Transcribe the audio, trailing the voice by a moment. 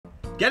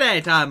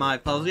G'day time, my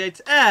Puzzlegates,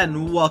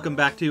 and welcome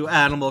back to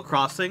Animal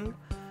Crossing.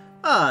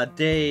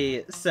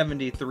 Day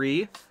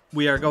 73.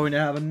 We are going to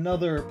have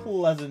another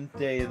pleasant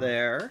day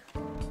there.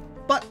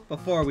 But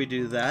before we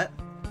do that,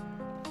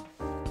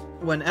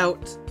 when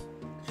out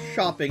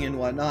shopping and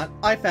whatnot,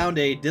 I found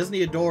a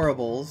Disney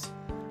Adorables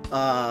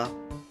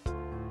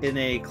in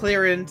a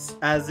clearance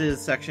as-is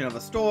section of a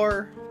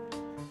store.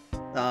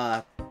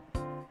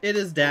 It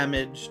is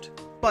damaged,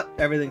 but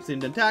everything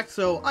seemed intact,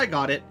 so I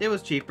got it. It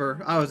was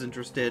cheaper. I was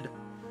interested.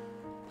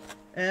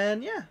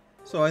 And yeah,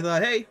 so I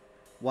thought, hey,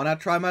 why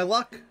not try my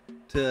luck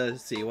to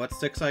see what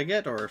 6 I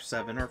get, or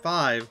 7 or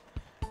 5,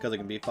 because it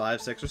can be 5,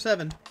 6, or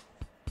 7.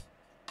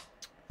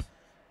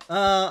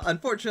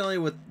 Unfortunately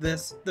with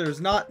this,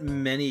 there's not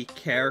many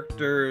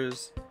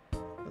characters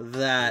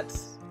that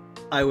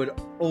I would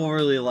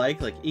overly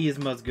like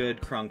Yzma's good,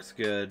 Krunk's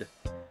good,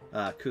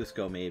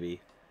 Cusco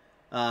maybe.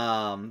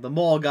 The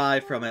mole guy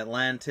from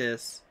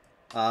Atlantis,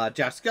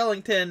 Jack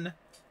Skellington.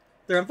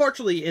 There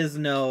unfortunately is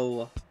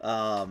no,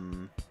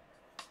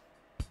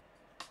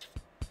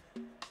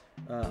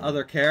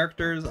 other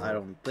characters, I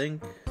don't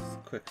think.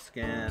 Quick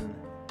scan.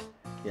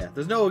 Yeah,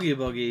 there's no Oogie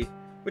Boogie,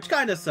 which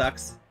kind of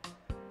sucks.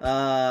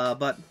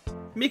 But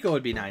Miko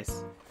would be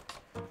nice.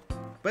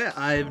 But yeah,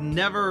 I've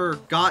never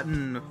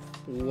gotten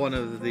one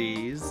of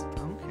these.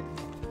 Okay.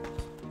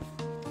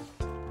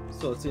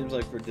 So it seems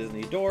like for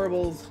Disney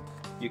Adorables,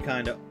 you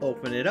kind of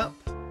open it up.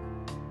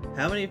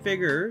 How many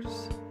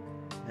figures?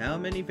 How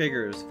many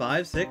figures?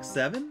 5, 6,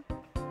 7?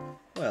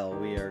 Well,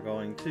 we are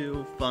going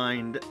to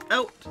find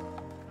out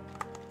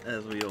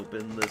as we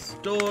open this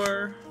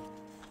door.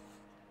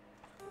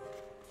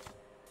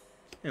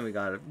 And we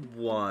got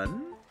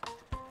 1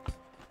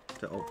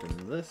 to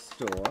open this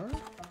door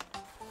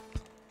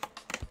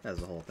as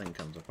the whole thing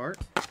comes apart.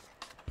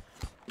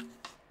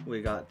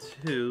 We got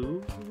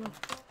 2.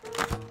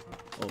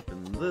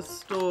 Open this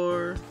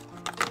door.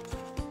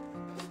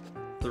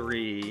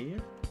 3.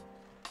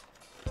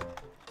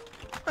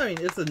 I mean,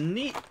 it's a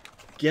neat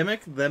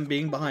gimmick, them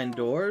being behind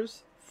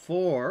doors.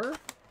 4.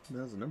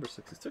 There's a number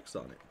 66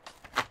 on it.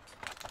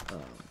 Oh,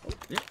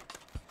 yeah.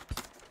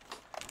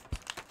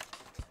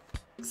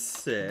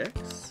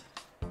 6.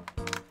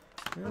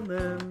 And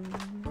then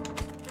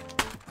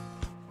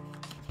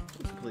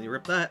completely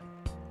rip that.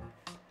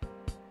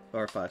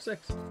 Or 5,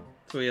 6.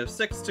 So we have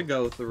 6 to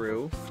go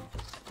through.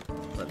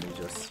 Let me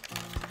just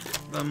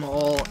get them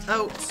all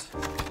out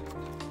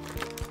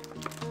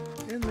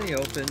in the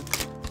open.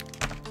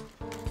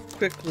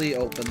 Quickly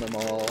open them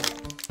all.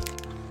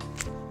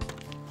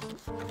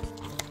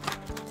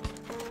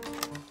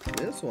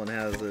 This one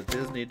has a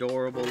Disney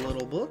Adorable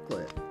little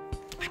booklet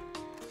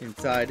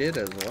inside it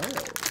as well.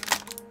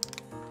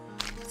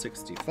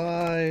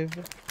 65.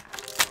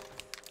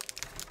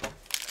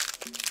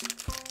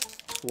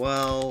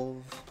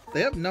 12.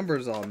 They have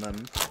numbers on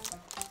them.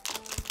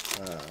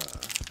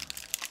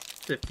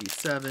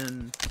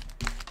 57.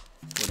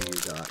 What do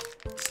you got?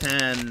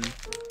 10.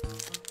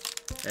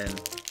 And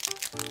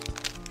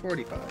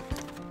 45.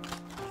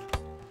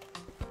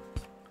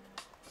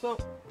 So,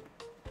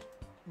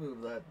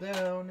 move that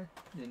down.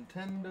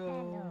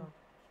 Nintendo.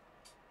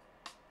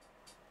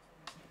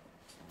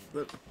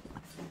 But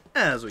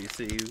as we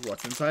see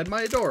what's inside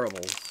my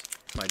Adorables.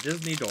 My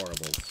Disney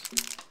Adorables.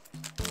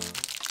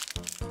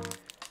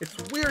 It's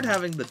weird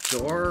having the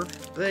door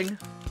thing.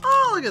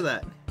 Oh, look at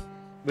that.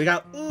 We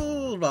got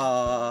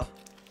Ulva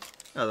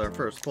as our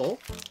first pull.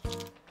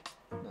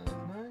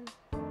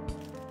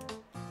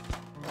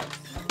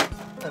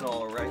 An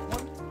alright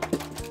one.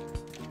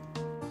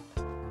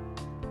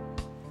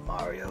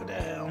 Mario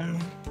down.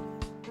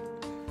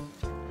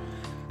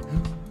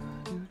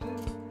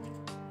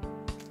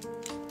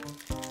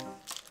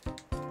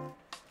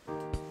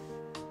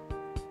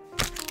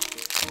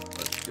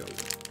 Let's go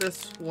with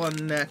this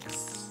one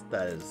next.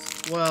 That is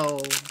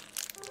 12.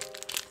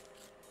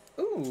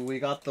 Ooh, we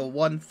got the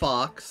one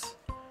fox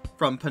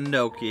from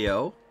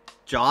Pinocchio.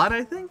 John,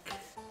 I think?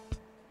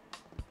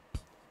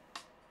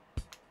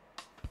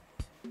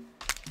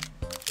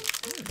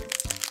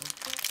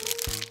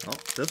 Oh,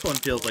 this one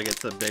feels like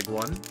it's a big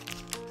one.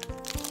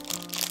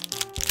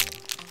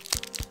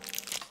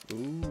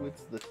 Ooh,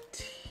 it's the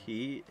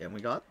T, and we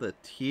got the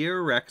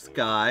T-Rex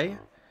guy,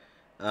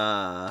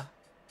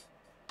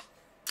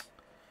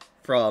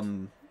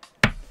 from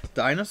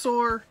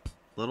Dinosaur?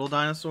 Little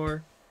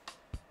Dinosaur?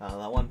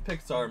 That one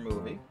Pixar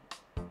movie.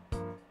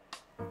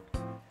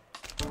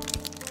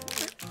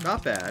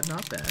 Not bad,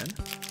 not bad.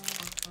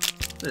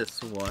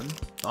 This one.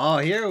 Oh,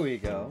 here we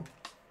go.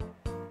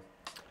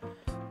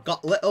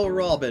 Got Little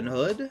Robin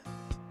Hood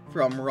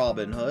from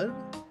Robin Hood.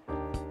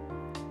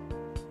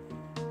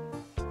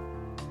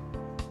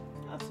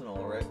 That's an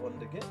alright one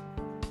to get.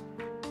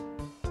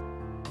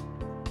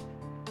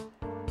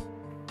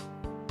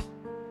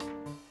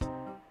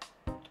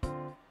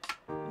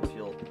 If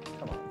you'll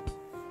come on.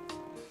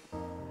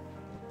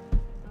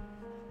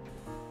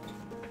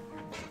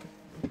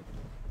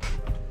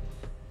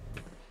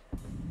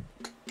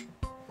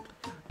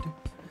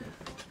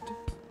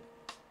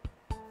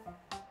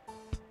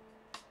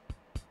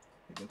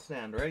 You can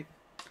stand, right?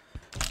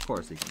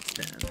 course he can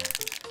stand.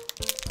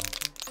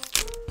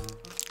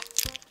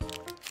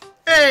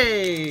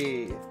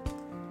 Hey!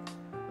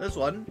 This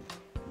one,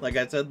 like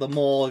I said, the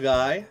mole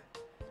guy.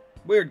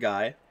 Weird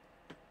guy,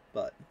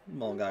 but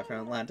mole guy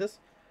from Atlantis.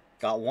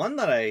 Got one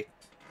that I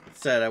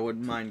said I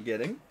wouldn't mind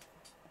getting.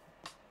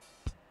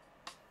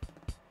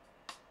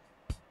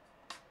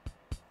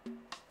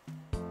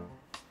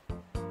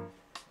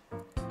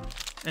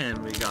 And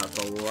we got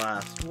the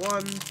last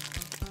one.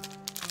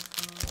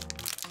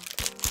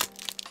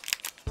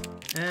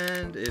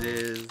 And it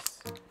is...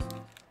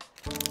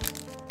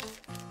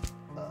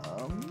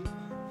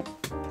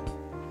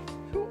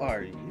 who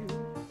are you?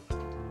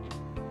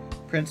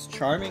 Prince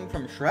Charming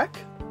from Shrek?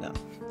 No.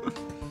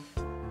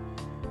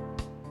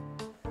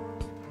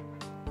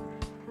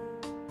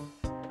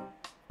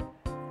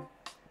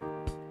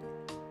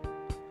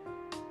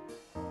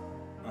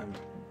 I'm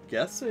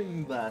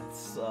guessing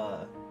that's,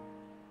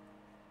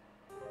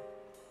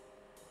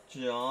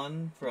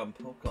 John from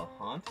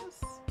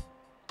Pocahontas?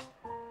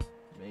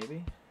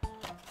 Maybe?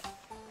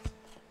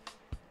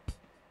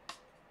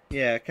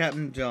 Yeah,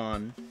 Captain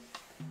John.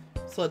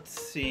 So let's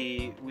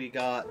see, we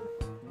got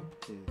 1,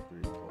 2,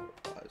 3, 4,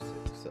 5, 6,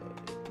 7,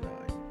 8, 9,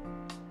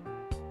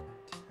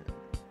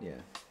 10.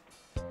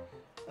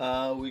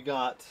 Yeah. We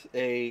got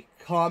a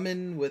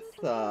common with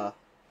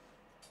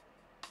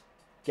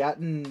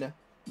Gatton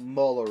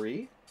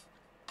Mullery.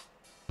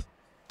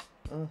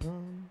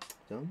 Dum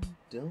dum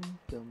dum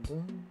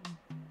dum.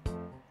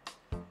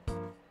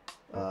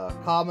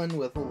 Common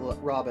with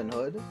Robin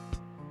Hood.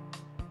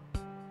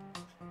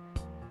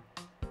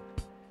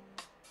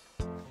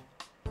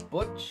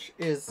 Butch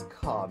is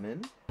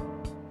common.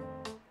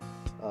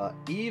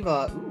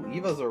 Eva, ooh,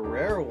 Eva's a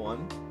rare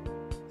one,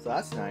 so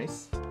that's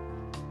nice.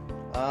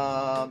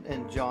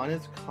 And John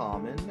is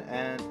common,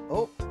 and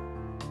oh,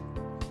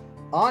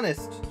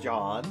 Honest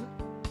John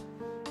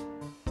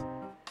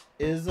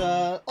is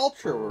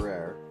ultra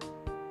rare.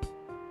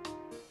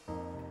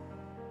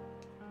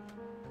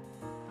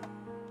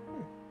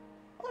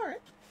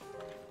 Alright.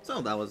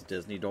 So that was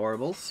Disney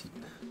Doorables.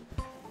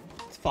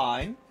 It's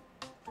fine.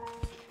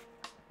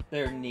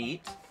 They're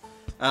neat.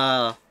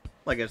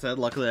 Like I said,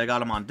 luckily I got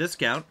them on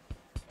discount.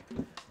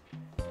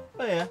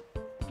 But yeah,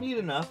 neat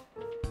enough.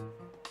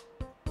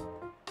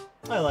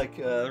 I like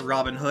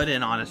Robin Hood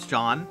and Honest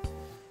John.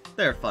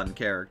 They're fun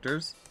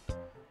characters.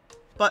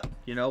 But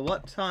you know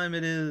what time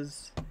it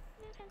is?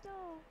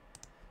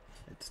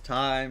 It's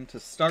time to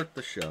start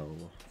the show.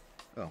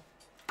 Oh.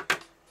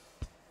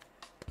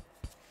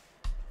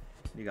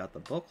 You got the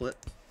booklet,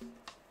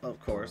 of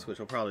course, which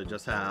will probably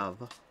just have...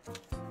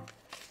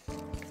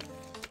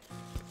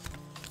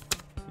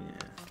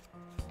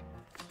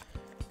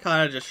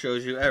 kind of just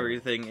shows you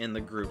everything in the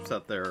groups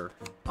that there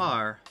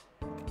are.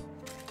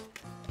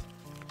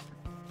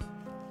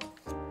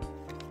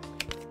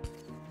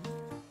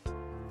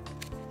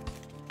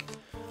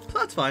 So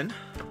that's fine.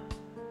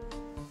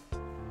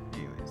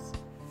 Anyways.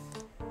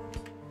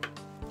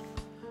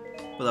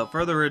 Without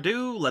further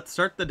ado, let's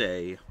start the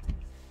day.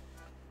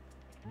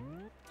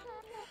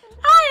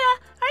 Hiya!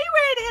 Are you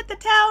ready to hit the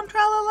town,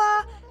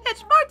 tralala?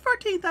 It's March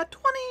 14th at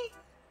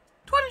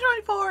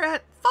 2024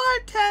 at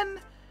 5:10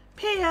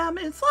 p.m.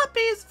 in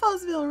Slappy's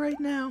Fuzzville right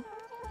now.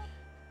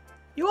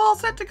 You all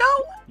set to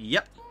go?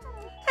 Yep.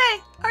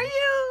 Hey,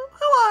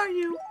 who are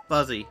you?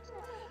 Fuzzy.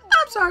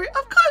 I'm sorry,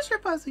 of course you're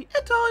Fuzzy.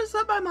 It totally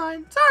slipped my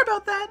mind. Sorry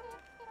about that.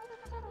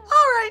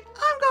 Alright,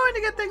 I'm going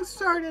to get things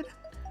started.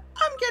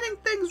 I'm getting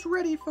things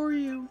ready for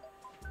you.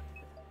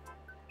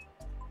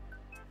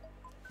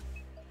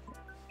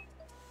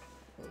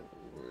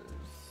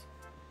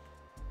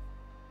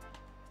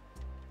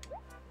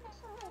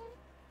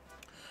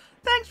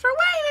 Thanks for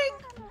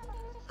waiting.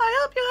 I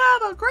hope you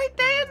have a great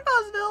day in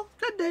Fuzzville.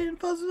 Good day in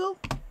Fuzzville.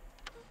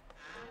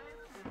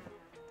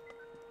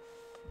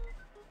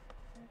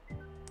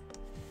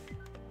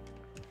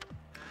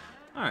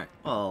 Alright,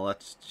 well,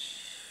 let's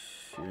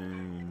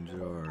change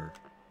our...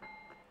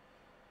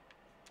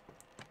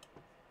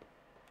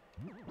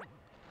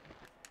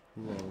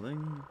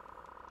 loading.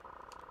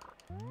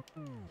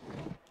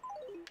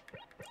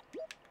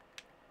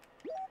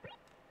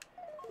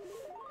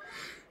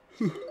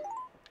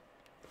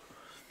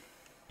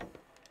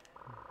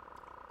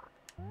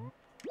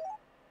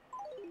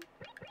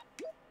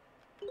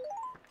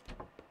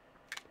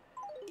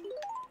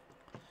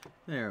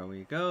 There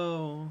we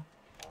go.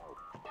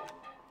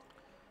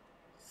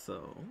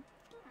 So,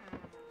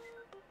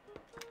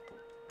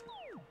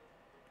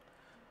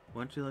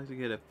 wouldn't you like to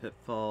get a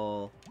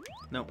pitfall?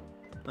 Nope,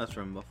 that's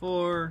from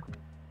before.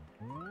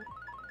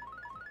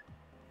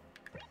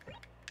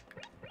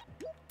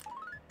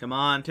 Come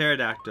on,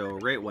 pterodactyl,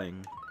 right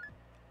wing.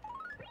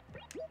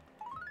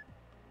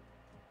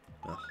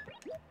 Ugh.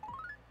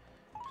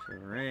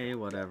 Charade,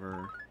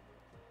 whatever.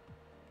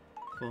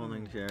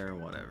 Folding chair,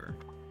 whatever.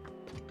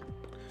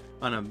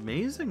 An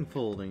amazing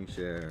folding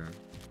chair.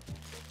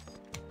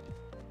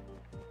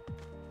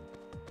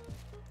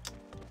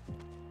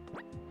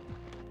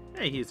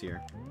 Hey, he's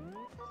here.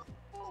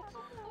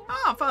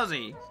 Ah,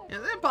 Fuzzy,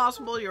 is it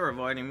possible you're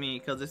avoiding me?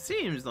 Because it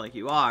seems like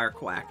you are,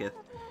 Quacketh.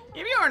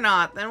 If you're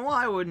not, then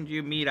why wouldn't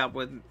you meet up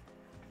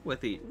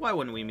why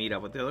wouldn't we meet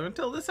up with the other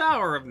until this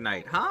hour of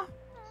night, huh?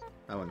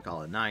 I wouldn't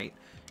call it night.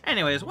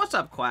 Anyways, what's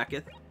up,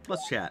 Quacketh?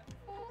 Let's chat.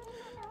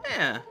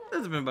 Yeah, this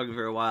has been bugging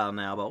for a while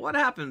now, but what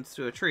happens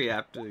to a tree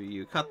after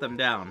you cut them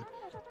down?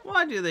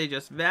 Why do they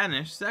just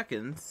vanish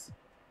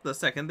the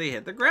second they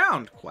hit the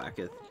ground,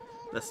 Quacketh?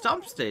 The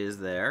stump stays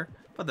there,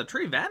 but the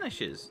tree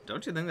vanishes.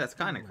 Don't you think that's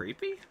kind of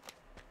creepy?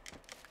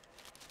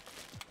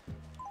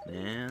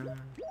 Yeah.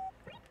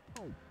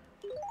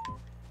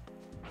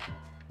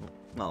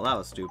 Well, that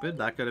was stupid.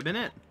 That could have been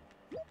it.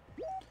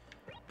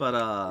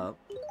 But,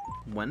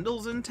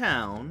 Wendel's in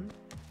town.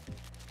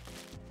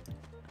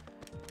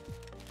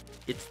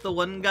 It's the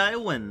one guy,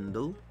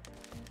 Wendel.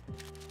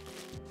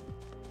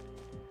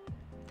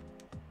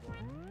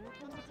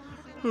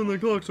 When the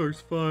clock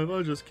strikes 5,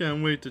 I just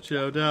can't wait to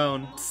chow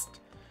down. Psst.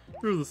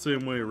 You're the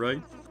same way,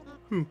 right?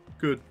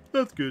 Good.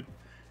 That's good.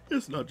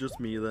 It's not just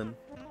me, then.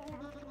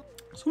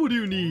 So what do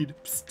you need?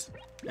 Psst.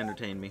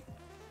 Entertain me.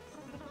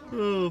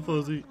 Oh,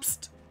 Fuzzy.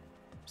 Psst.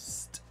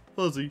 Psst.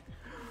 Fuzzy.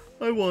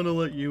 I want to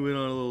let you in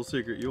on a little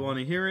secret. You want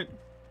to hear it?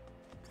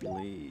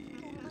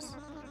 Please.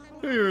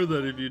 I heard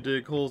that if you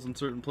dig holes in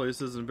certain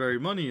places and bury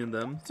money in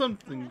them,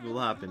 something will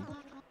happen.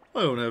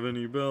 I don't have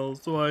any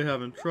bells, so I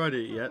haven't tried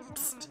it yet.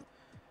 Psst.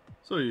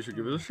 So you should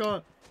give it a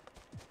shot.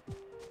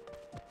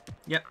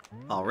 Yep,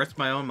 I'll risk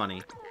my own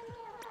money.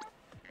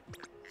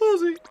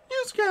 Fuzzy,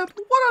 you scamp,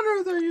 what on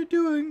earth are you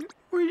doing?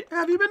 What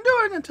have you been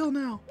doing until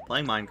now?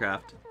 Playing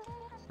Minecraft.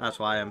 That's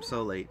why I'm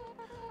so late.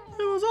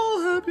 I was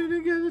all happy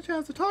to get a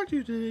chance to talk to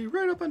you today,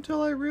 right up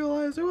until I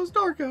realized it was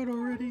dark out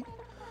already.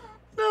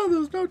 Now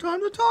there's no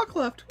time to talk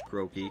left.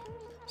 Croaky.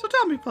 So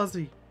tell me,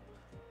 Fuzzy,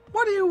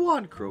 what do you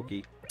want?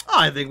 Croaky.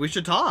 I think we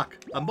should talk.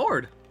 I'm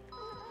bored.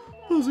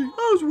 Fuzzy,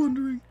 I was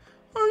wondering,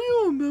 are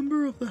you a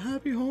member of the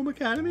Happy Home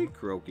Academy?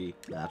 Croaky.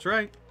 That's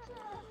right.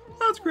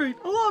 That's great.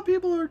 A lot of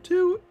people are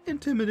too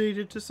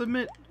intimidated to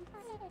submit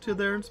to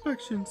their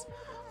inspections.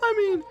 I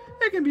mean,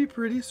 it can be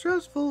pretty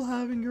stressful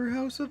having your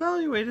house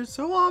evaluated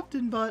so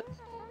often, but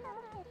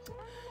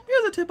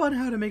here's a tip on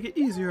how to make it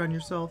easier on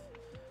yourself.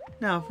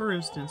 Now, for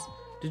instance,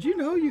 did you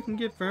know you can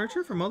get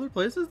furniture from other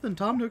places than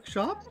Tom Nook's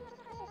shop?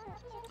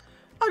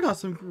 I got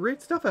some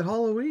great stuff at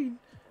Halloween.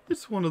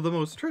 It's one of the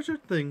most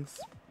treasured things.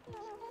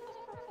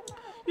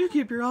 You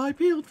keep your eye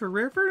peeled for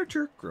rare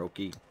furniture.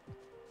 Croaky.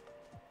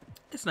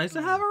 It's nice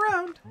to have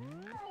around.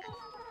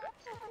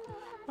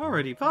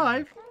 Already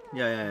 5.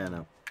 Yeah,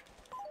 no.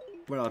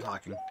 We're not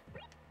talking.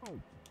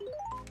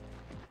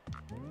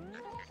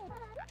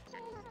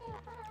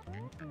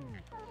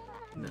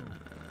 No.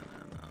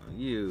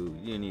 You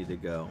need to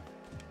go.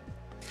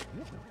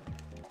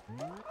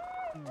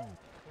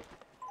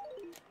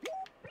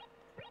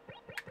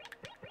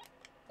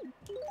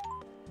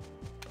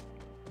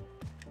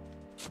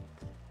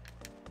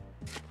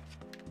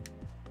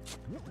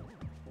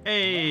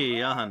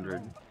 Hey,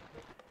 100.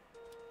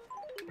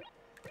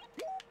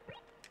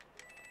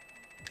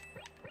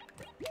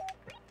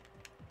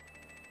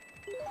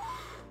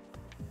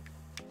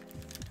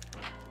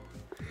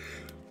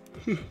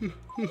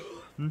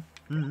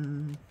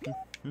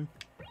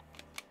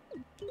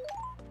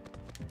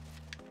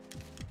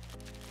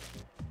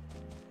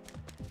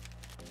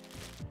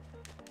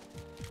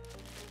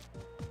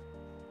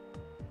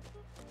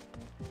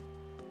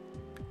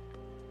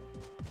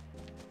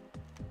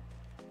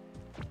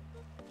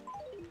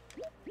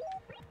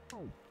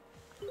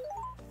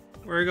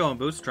 Where are you going,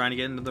 Boost? Trying to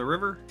get into the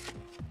river?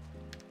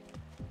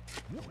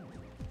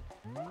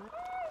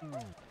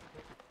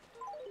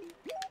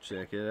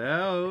 Check it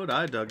out.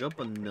 I dug up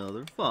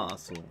another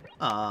fossil.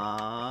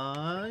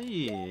 Ah,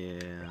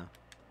 yeah.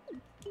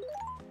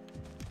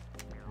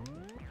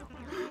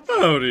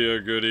 Howdy, a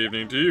good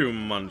evening to you,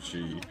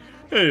 Munchie.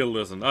 Hey,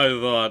 listen, I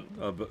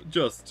thought,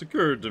 just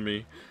occurred to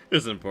me,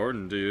 it's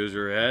important to use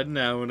your head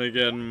now and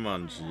again,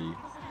 Munchie.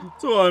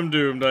 So I'm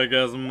doomed, I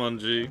guess,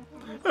 Munchie.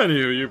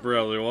 Anywho, you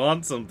probably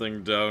want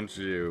something, don't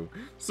you?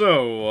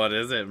 So, what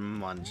is it,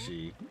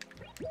 Munchie?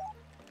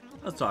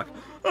 Let's talk.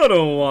 I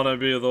don't want to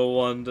be the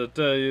one to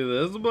tell you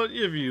this, but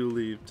if you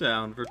leave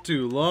town for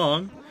too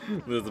long,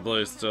 this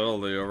place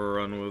totally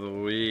overrun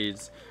with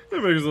weeds.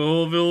 It makes the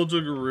whole village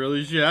look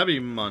really shabby,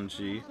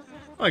 Munchie.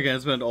 I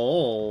can't spend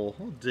all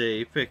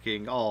day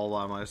picking all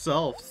by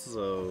myself,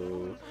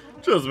 so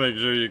just make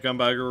sure you come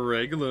back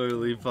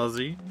regularly,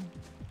 Fuzzy.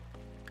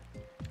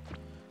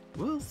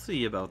 We'll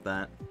see about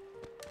that.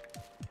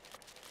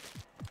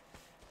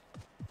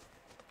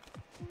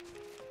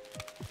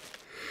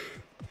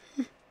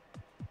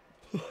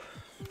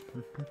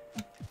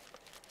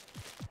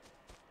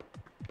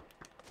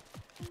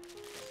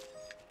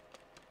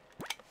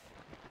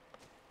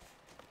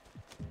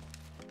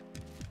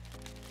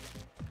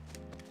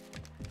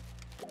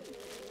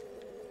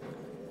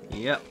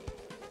 Yep.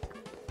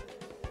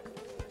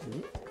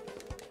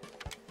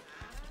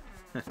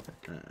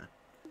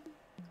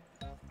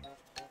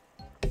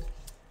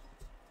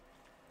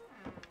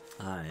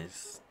 I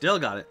still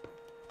got it.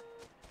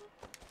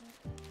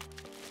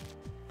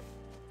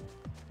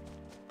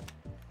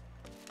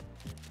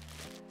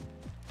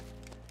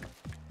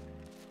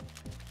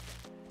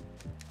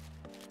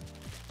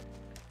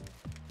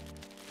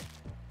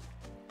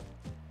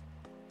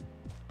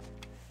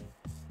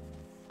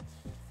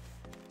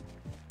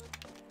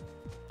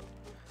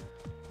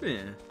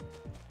 Yeah.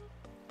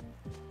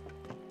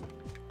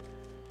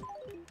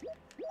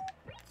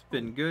 It's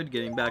been good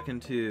getting back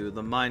into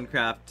the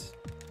Minecraft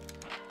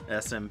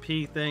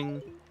SMP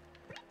thing.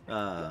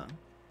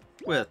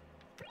 With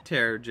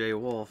Terror J.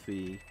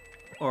 Wolfie,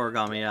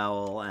 Origami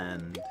Owl,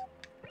 and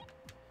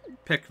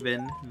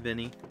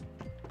Vinny.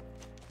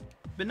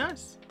 Been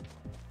nice.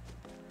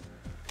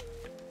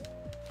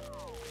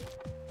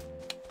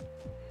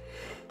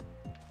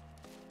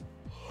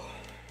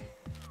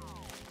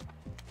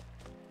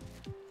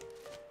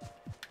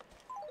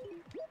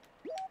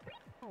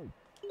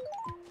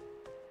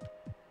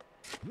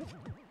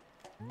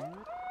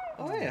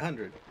 Oh, hey,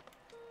 100.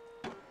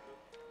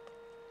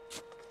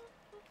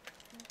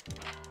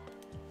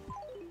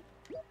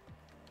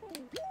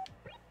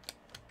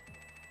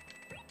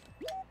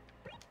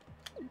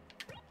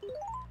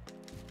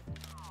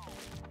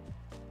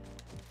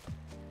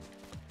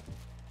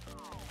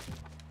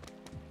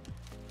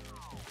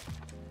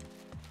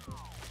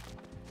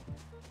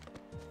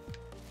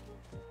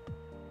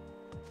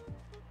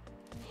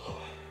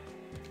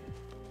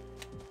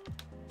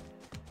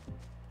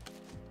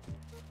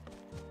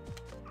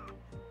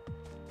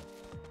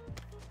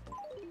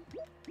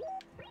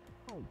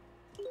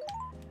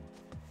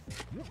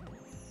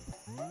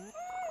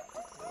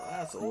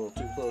 That's a little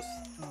too close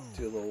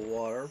to the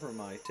water for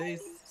my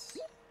tastes.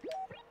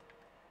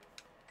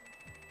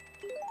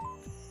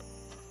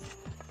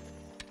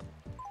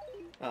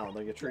 I don't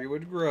think a tree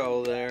would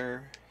grow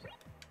there.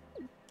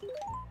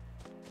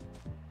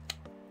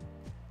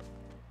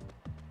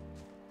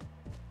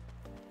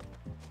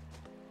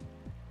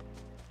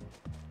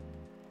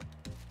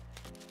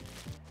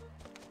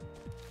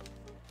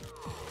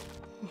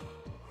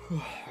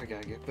 I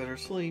gotta get better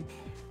sleep.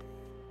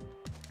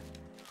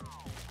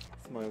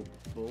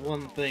 The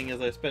one thing is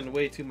I spend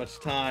way too much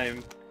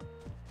time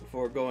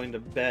before going to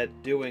bed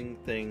doing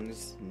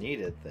things,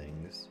 needed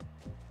things.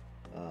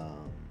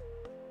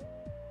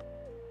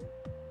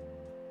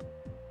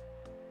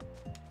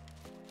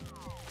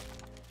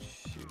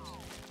 Shoot.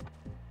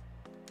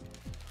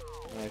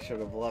 I should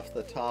have left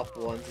the top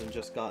ones and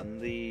just gotten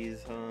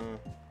these, huh?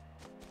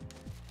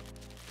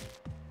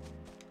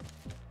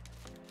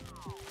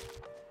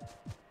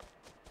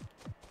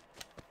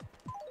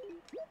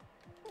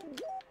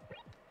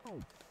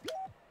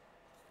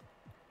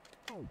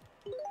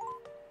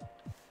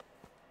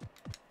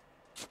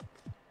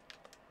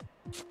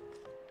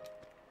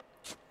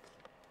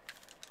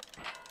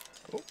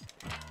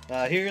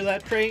 I hear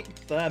that crate,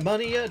 that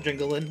money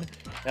a-jingling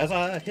as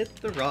I hit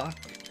the rock.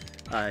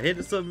 I hit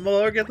it some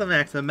more, get the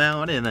max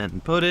amount, and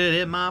then put it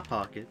in my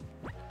pocket.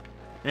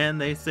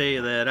 And they say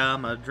that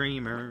I'm a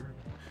dreamer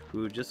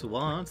who just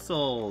wants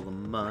all the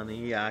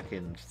money I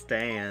can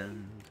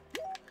stand.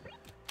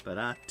 But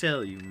I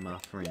tell you, my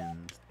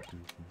friends,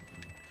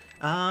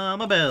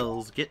 I'm a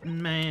bells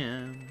getting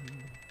man.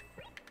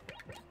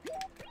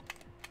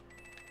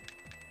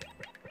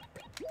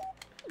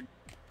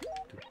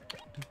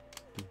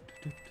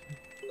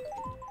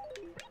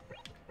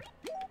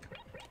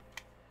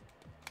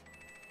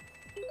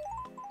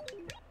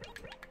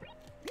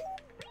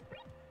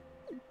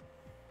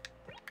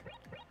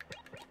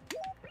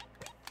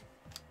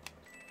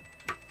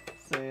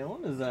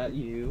 Salem, is that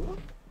you?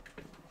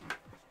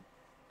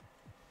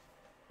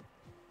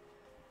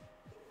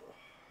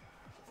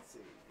 Let's see.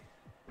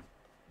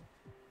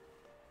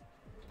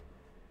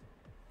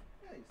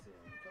 Hey,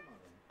 Salem, come on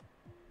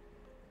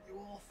in. You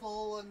all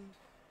full and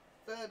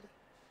fed?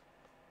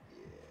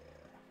 Yeah.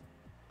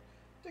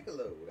 Take a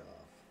load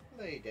off.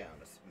 Lay down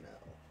a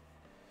smell.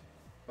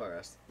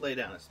 Or lay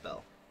down a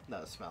spell,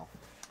 not a smell.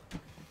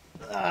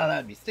 Ah,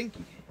 that'd be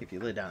stinky if you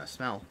lay down a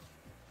smell.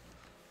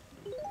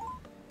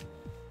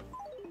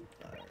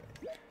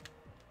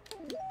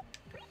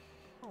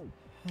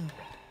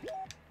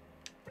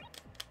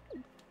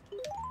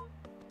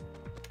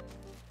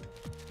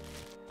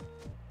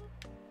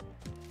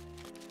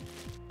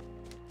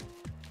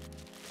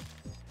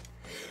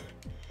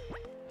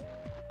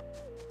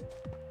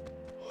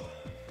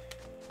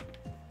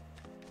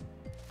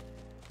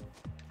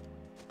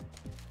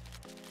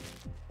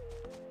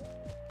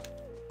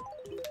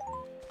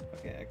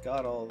 Okay, I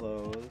got all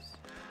those.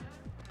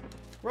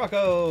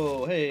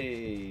 Rocco,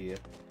 hey!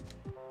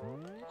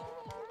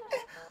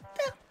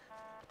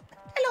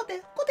 Hello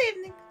there, good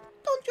evening.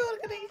 Don't you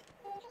agree?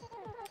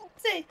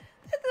 Say,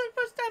 this is the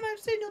first time I've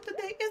seen you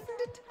today, isn't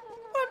it?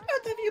 What on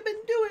earth have you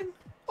been doing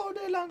all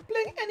day long?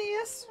 Playing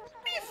NES?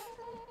 Beef!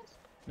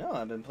 No,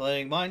 I've been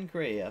playing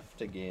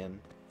Minecraft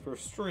again for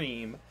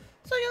stream.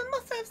 So you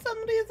must have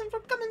some reason for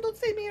coming to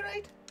see me,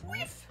 right?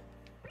 Whiff!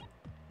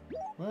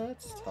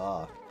 Let's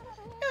talk.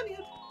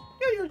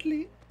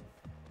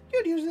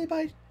 You'd usually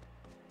buy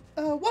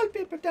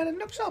wallpaper down in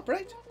Nook Shop,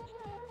 right?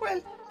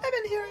 Well, I've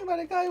been hearing about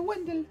a guy,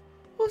 Wendel,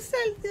 who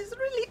sells this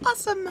really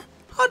awesome,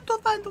 hard to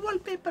find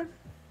wallpaper.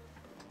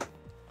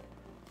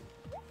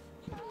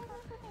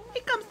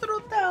 He comes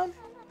through town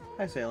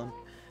Hi, Salem.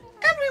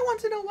 every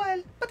once in a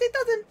while, but he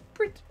doesn't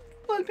print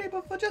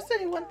wallpaper for just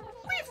anyone.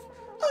 Whiff!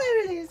 Oh,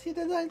 he really is. He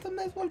designed some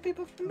nice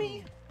wallpaper for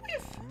me.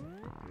 Whiff!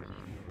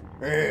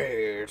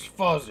 Hey, it's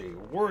Fuzzy.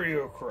 Were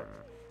you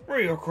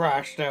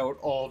crashed out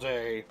all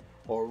day?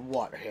 Or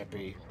what,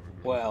 hippie?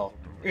 Well,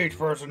 each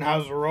person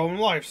has their own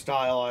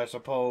lifestyle, I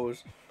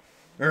suppose.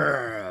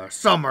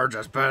 Some are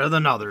just better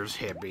than others,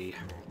 hippie.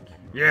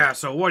 Yeah,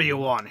 so what do you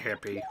want,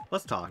 hippie?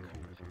 Let's talk.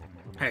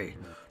 Hey,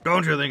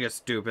 don't you think it's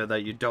stupid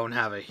that you don't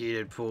have a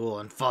heated pool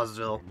in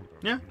Fuzzville?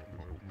 Yeah.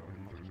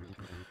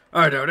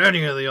 I doubt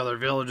any of the other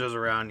villages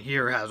around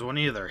here has one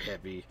either,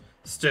 hippie.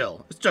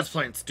 Still, it's just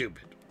plain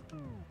stupid.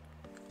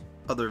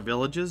 Other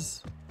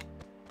villages?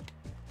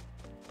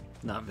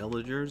 Not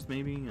villagers,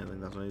 maybe? I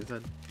think that's what he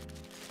said.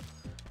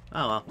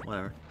 Oh well,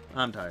 whatever.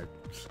 I'm tired.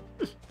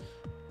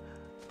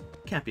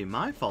 Can't be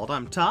my fault,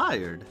 I'm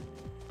tired.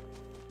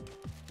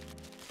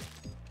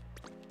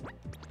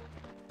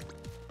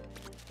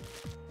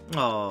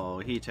 Oh,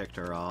 he ticked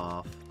her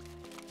off.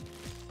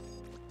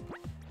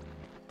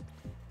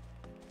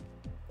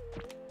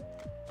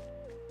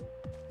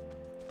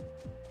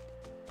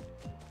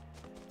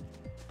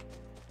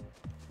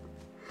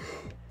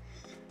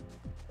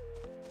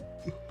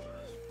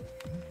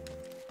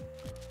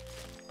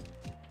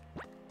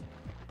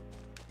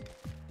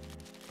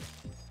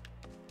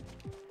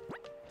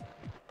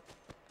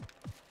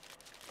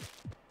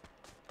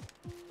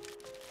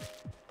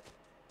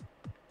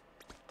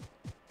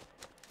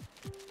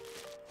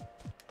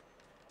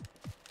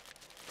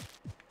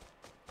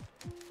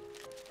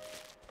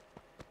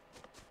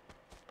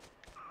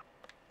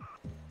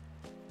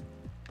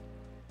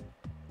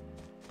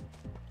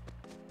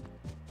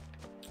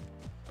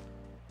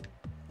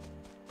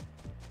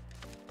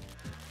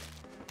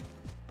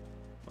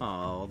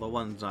 Oh, the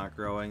one's not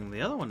growing.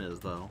 The other one is,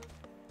 though.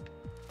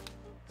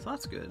 So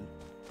that's good.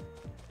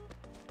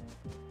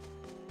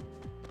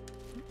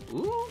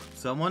 Ooh,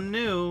 someone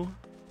new.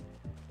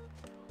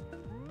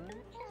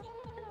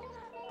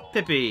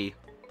 Pippi.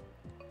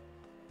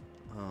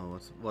 Oh,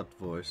 what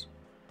voice?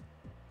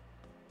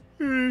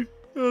 Hey,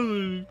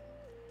 how's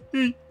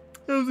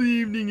the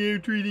evening air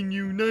treating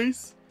you?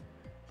 Nice?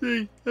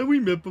 Say, have we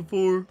met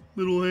before,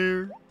 little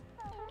hare?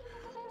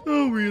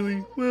 Oh,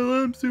 really? Well,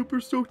 I'm super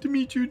stoked to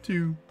meet you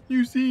too.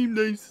 You seem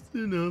nice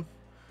enough.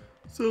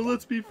 So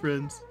let's be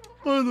friends.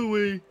 By the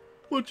way,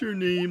 what's your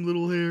name,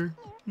 little hare?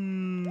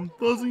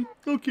 Fuzzy?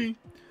 Okay.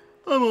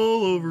 I'm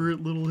all over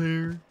it, little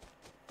hare.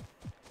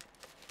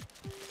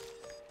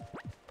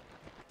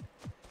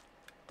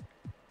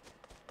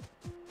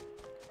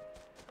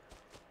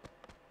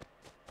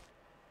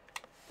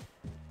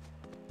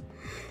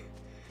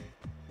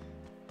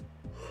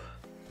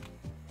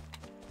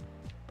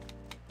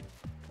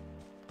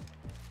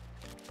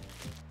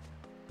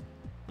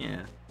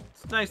 Yeah.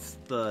 It's nice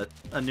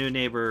a new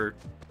neighbor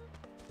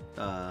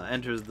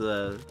enters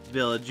the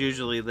village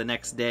usually the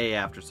next day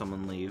after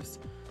someone leaves.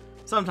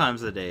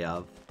 Sometimes the day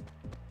of.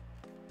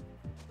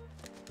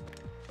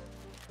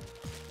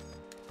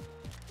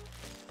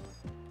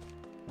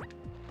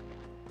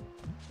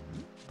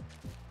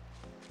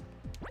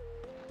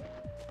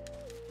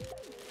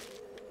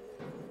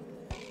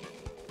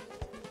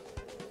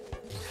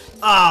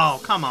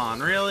 Oh, come on,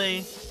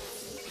 really?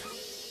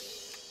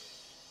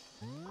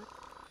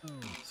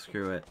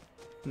 Screw it.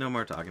 No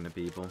more talking to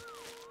people.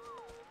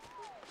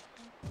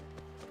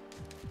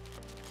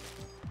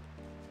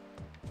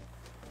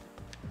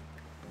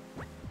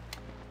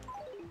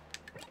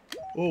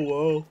 Oh,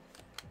 wow.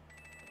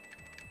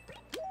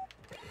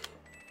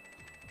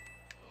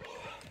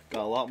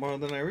 Got a lot more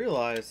than I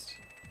realized.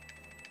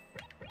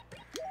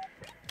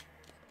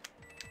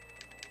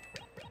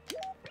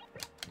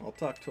 I'll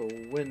talk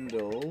to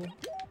Wendel.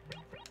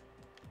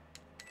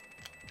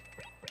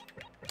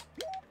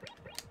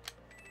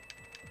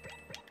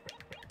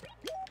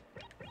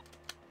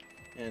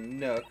 And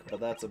Nook, but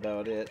that's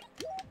about it.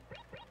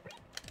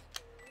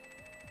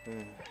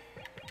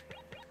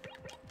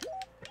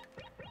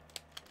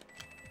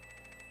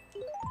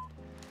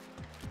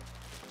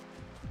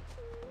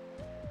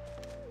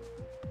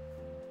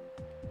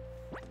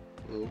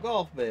 Ooh,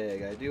 golf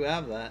bag. I do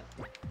have that.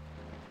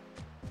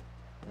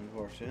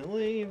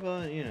 Unfortunately,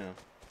 but you know.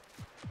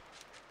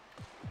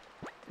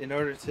 In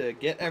order to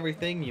get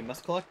everything, you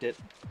must collect it.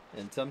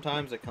 And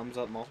sometimes it comes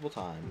up multiple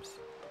times.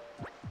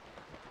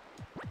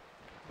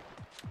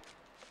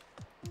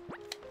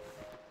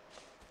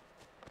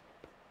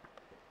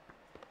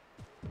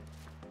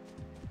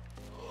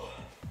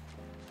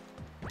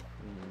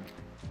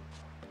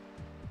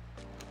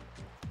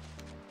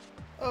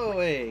 Oh,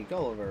 hey,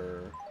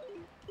 Gulliver.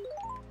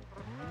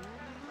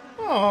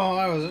 Oh,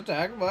 I was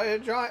attacked by a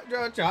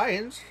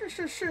giant,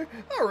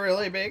 a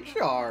really big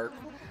shark.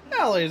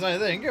 At least I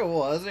think it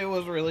was. It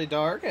was really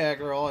dark.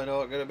 After all I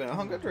know, it could have been a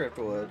hunk of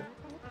driftwood.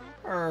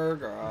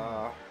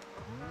 Oh,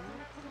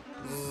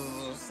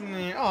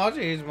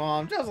 jeez,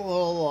 Mom, just a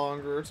little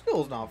longer.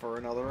 School's not for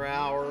another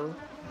hour.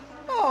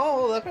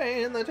 Oh, the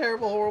pain, the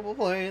terrible, horrible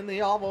pain,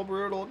 the awful,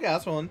 brutal,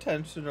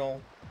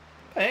 gastrointestinal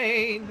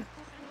pain.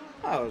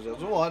 I was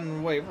just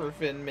one wafer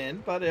thin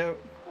mint, but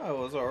I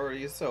was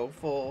already so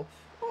full.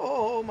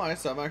 Oh, my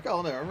stomach,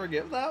 I'll never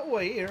forgive that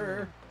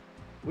waiter.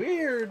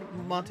 Weird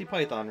Monty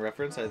Python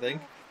reference, I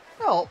think.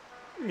 Help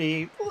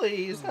me.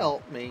 Please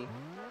help me.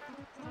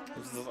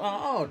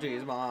 Oh,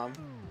 geez, Mom.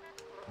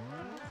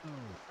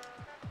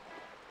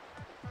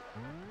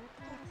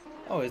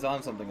 Oh, he's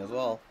on something as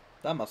well.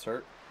 That must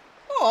hurt.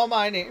 Oh,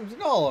 my name's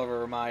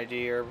Gulliver, my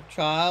dear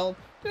child.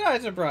 Did I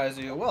surprise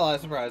you? Well, I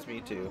surprised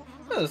me too.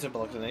 There's a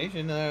simple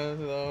explanation.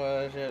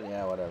 Shit.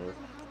 Yeah, whatever.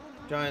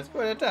 Giant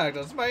squid attacked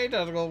us. My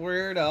tentacle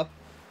reared up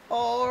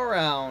all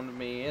around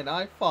me, and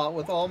I fought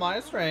with all my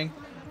strength.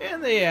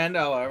 In the end,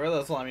 however,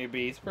 the slimy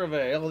beast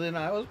prevailed, and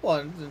I was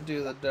plunged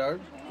into the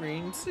dark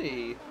green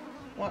sea.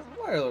 What?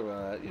 Why are you looking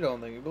at that? You don't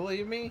think you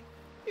believe me?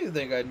 You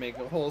think I'd make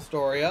a whole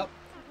story up?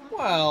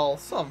 Well,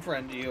 some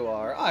friend you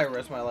are. I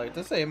risked my life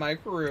to save my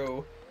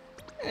crew,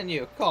 and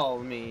you call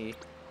me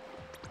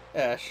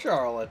a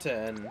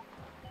charlatan.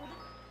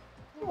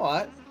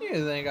 What?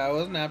 You think I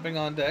was napping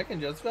on deck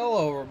and just fell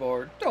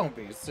overboard? Don't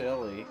be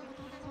silly.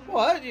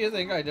 What? You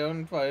think I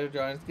don't fight a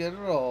giant squid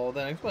at all?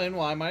 Then explain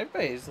why my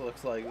face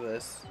looks like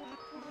this.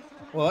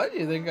 What?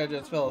 You think I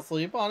just fell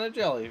asleep on a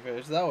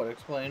jellyfish? That would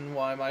explain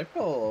why my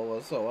pillow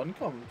was so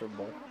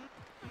uncomfortable.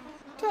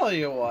 Tell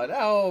you what,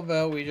 how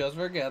about we just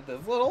forget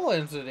this little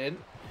incident?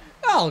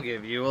 I'll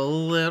give you a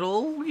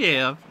little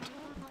gift.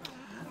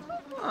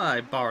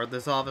 I borrowed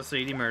this off a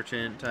seedy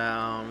merchant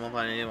town. Won't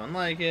find anyone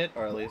like it,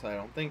 or at least I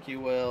don't think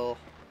you will.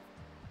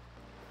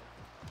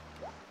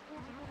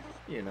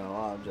 You know,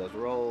 I'm just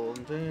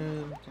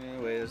rolling.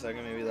 Wait a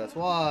second, maybe that's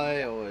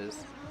why.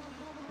 Always.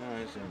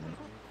 I shouldn't.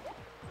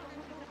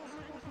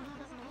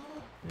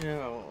 Yeah,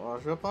 don't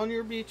wash up on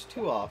your beach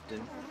too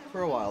often.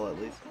 For a while, at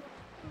least.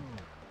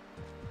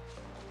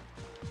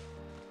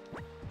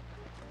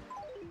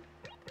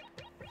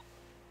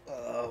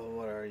 Oh,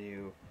 what are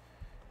you?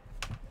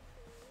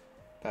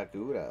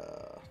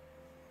 Pagoda.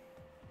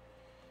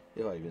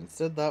 If I even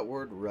said that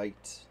word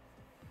right.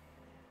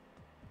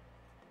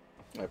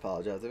 I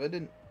apologize if I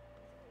didn't.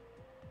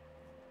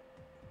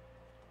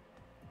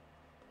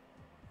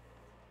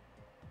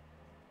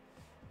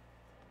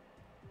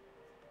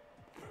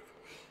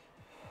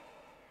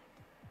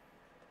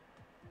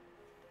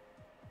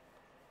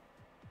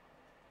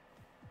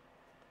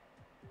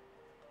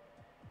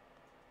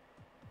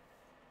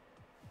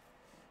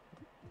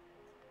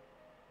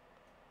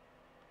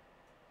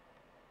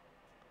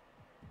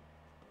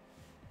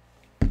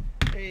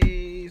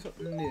 Hey,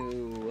 something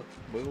new.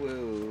 Woo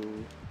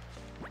woo.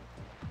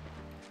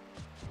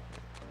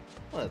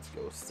 Let's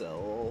go sell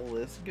all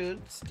this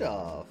good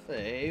stuff.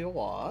 Hey,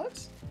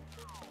 what?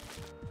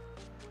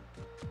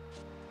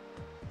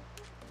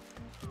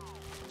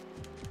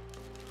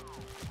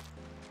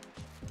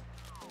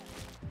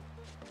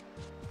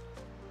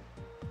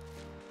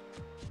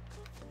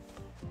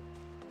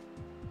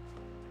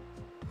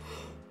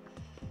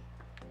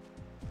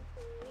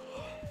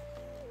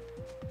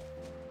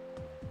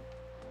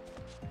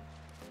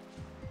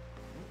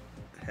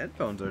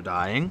 Headphones are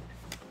dying.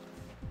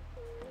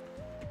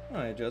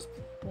 I just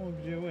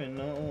plugged you in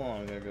not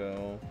long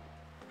ago.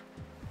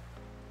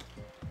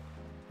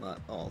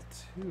 Not all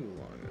too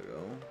long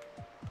ago.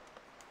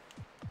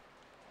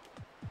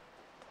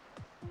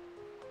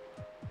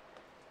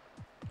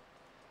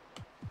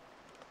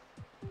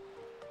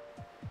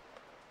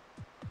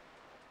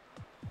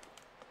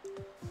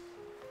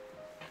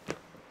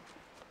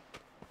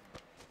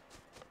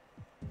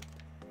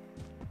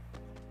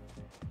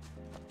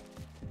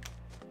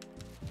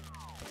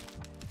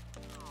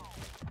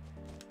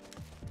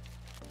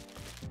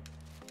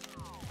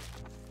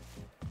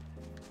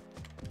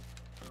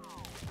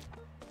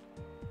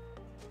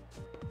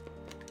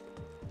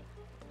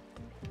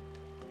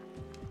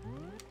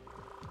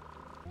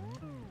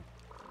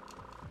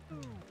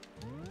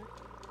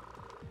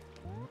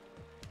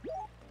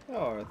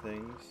 How are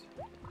things?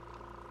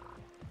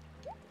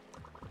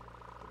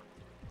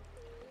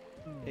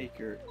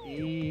 Acre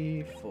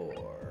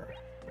E4.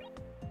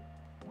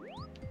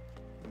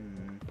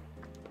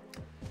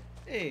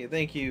 Hey,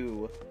 thank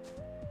you,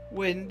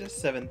 Wind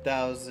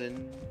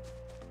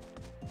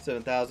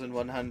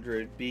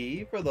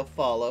 7100B for the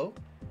follow.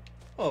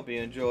 Hope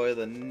you enjoy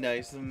the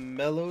nice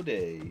mellow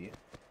day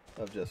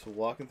of just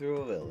walking through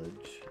a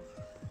village.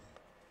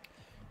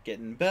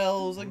 Getting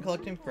bells and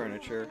collecting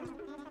furniture.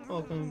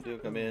 Welcome, do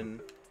come in.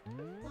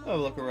 Have a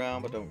look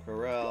around, but don't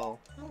corral.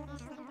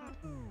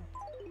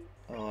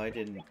 Oh, I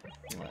didn't.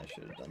 Well, I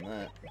should have done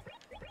that.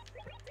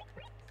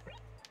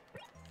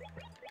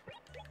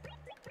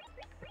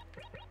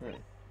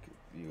 Right,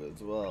 you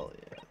as well,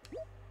 yeah.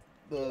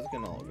 Those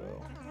can all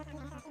go.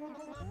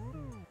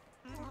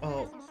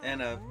 Oh,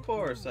 and of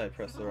course I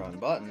pressed the wrong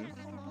button.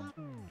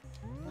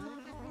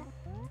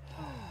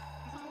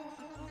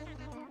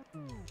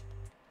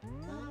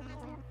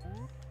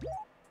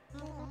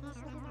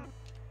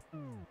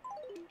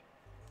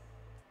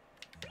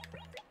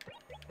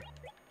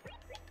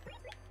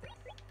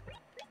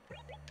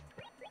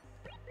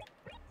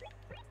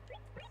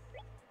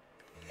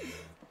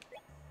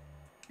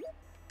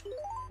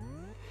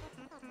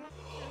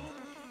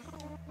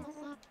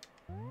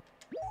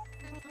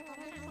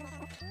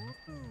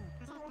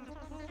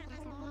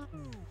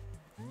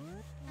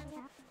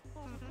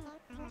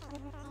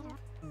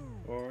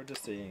 forward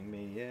to seeing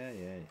me. Yeah,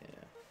 yeah, yeah.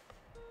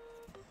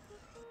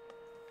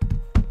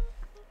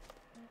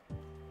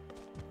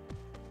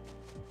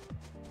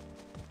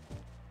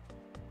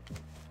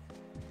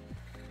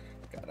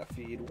 Gotta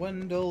feed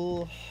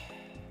Wendel.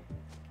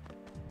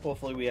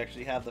 Hopefully we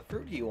actually have the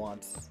fruit he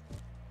wants.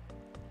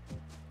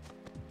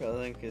 I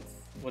think it's...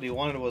 what he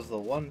wanted was the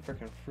one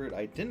freaking fruit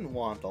I didn't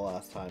want the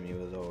last time he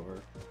was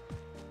over.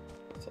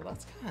 So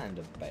that's kind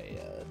of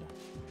bad.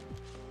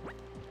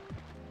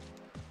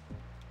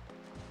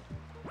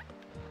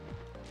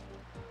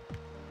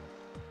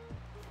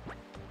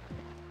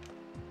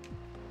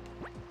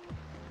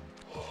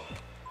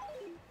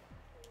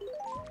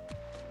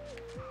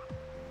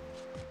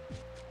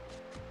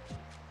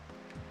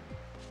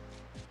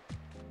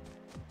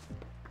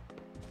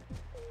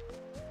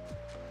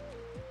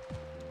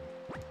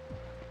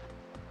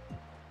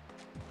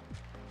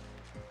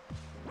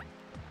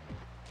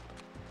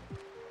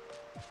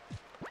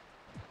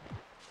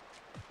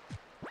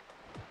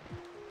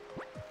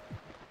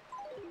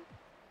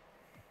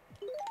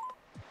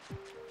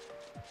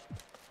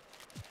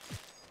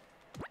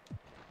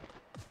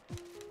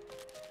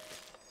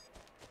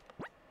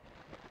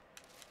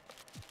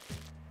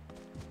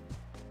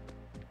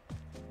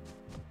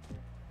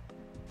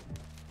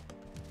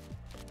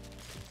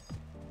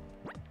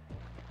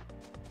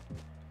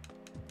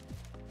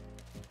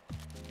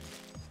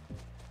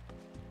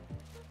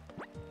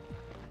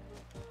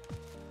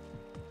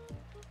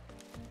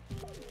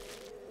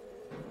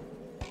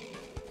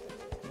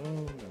 Oh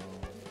no.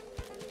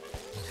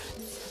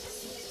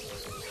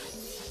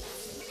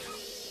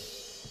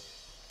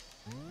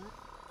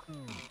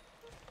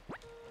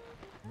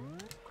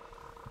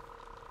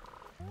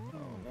 Oh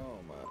no,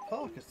 my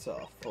pockets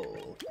are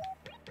full.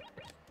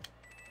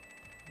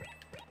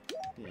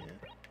 Yeah.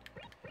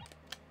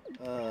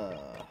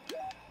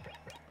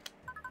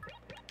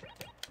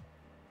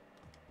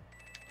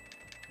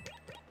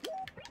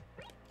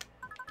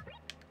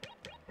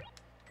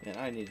 And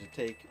I need to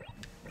take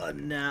a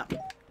nap.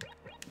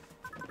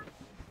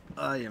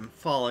 I am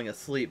falling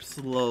asleep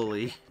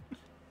slowly.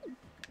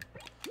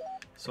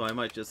 So I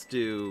might just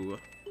do...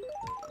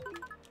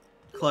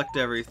 collect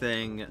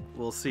everything.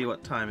 We'll see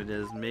what time it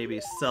is. Maybe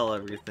sell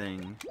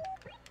everything.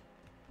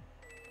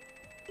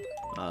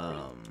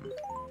 Yeah,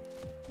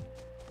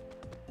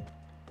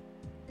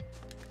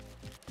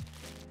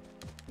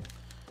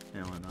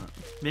 why not?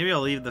 Maybe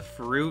I'll leave the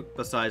fruit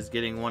besides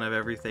getting one of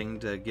everything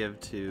to give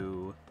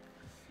to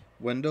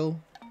Wendel.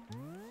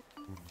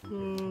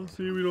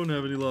 See, we don't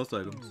have any lost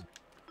items.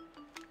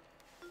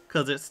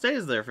 Because it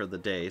stays there for the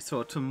day,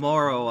 so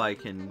tomorrow I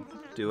can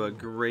do a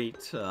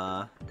great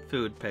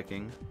food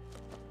picking.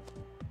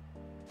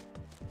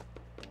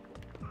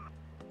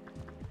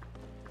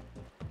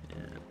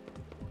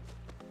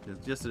 Yeah.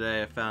 Just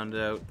today I found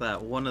out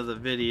that one of the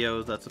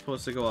videos that's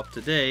supposed to go up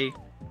today,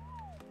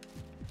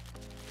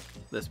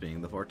 this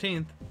being the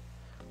 14th,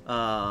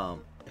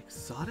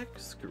 exotic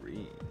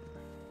screen.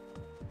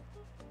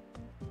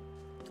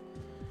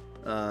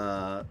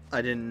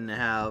 I didn't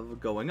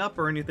have going up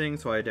or anything,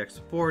 so I had to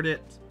export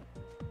it.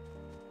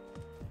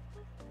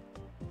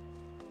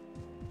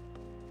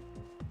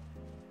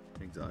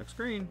 Exotic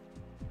screen.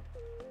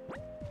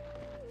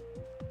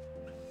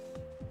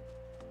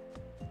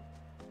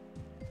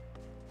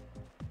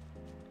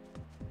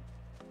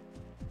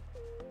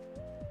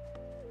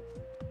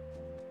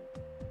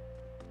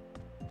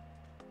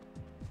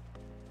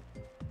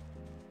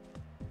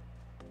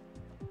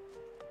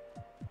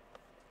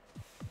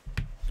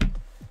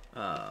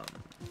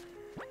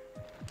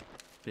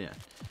 Yeah.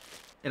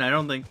 And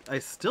I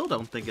still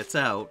don't think it's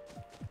out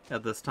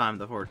at this time,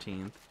 the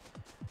 14th.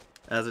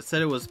 As it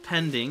said it was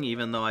pending,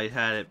 even though I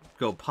had it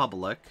go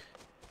public.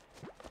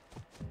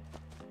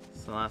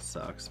 So that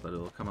sucks, but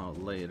it'll come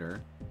out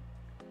later.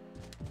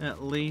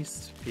 At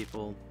least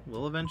people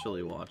will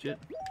eventually watch it.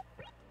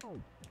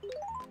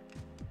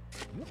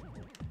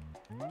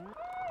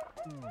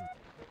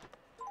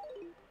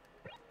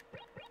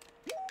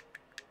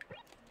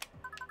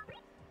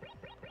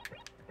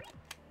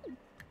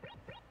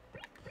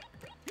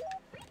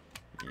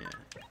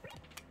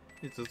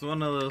 It's just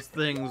one of those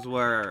things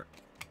where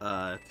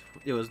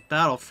it was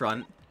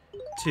Battlefront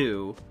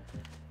 2,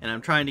 and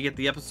I'm trying to get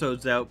the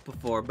episodes out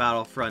before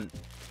Battlefront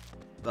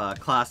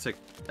Classic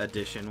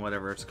Edition,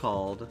 whatever it's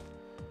called,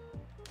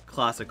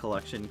 Classic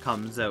Collection,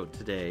 comes out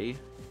today.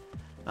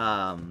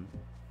 Or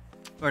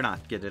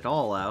not get it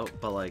all out,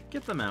 but like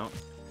get them out.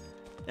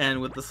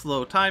 And with the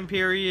slow time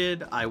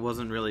period, I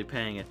wasn't really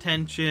paying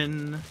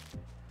attention.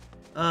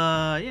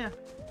 Yeah,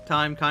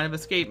 time kind of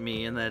escaped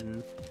me, and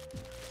then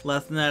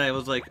less than that, I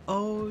was like,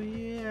 oh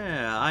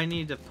yeah, I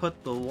need to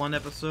put the one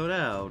episode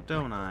out,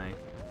 don't I?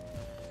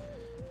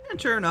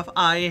 And sure enough,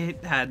 I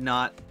had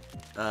not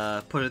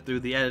put it through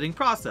the editing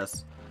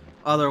process.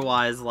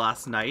 Otherwise,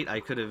 last night,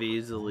 I could have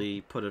easily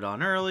put it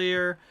on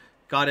earlier,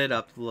 got it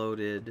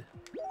uploaded,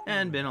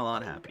 and been a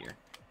lot happier.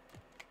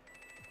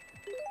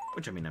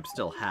 Which, I mean, I'm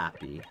still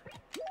happy.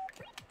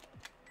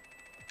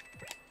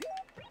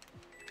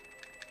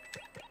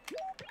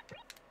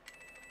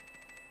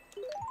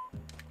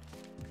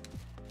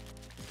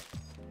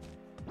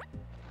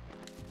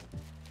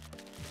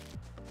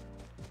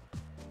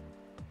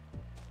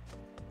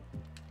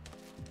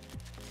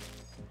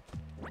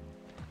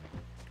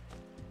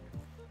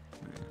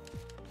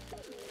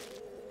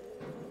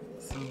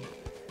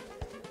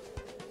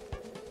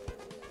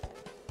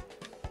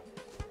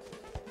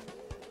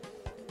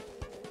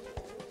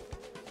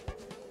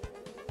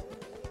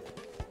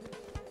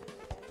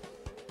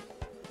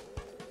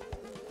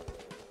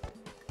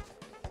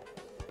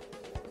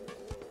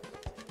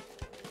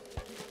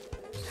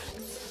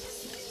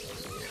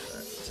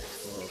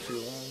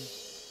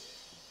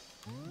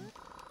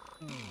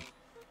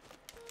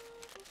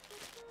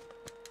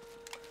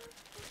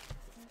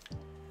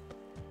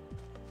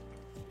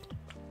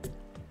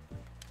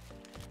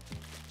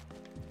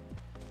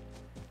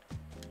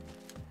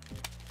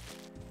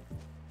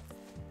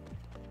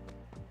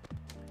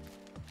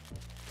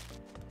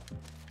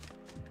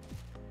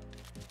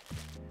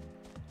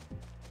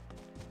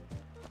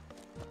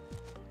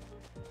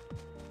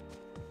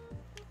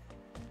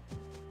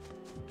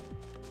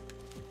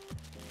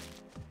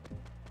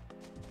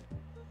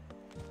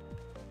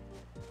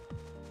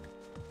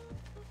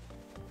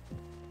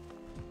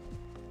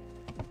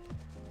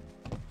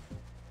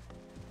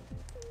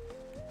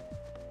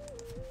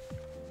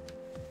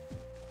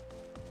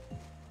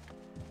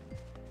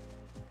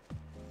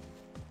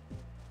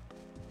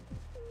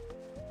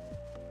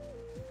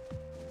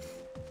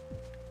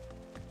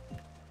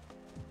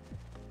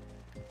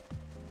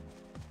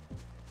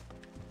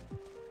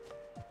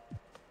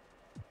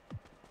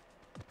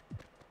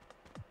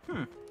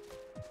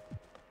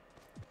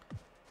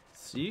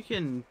 So you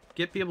can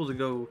get people to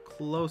go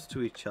close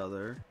to each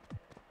other,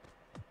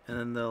 and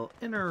then they'll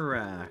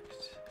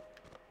interact.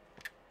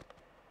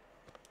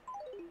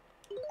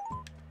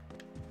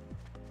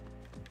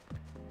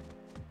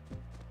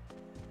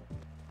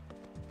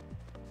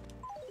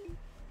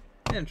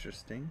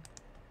 Interesting.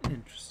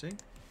 Interesting.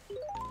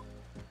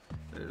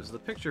 There's the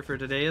picture for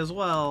today as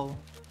well.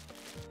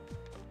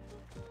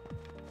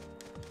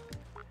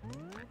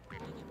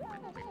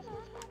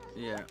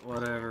 Yeah,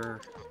 whatever.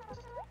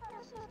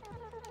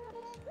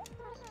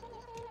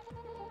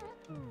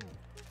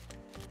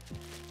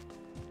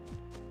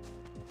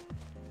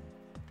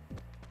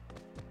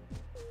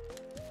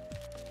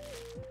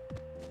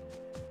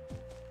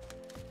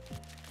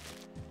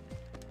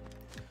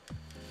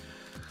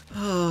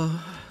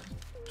 Oh,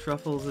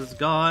 Truffles is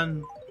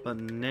gone, but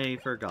nay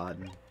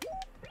forgotten.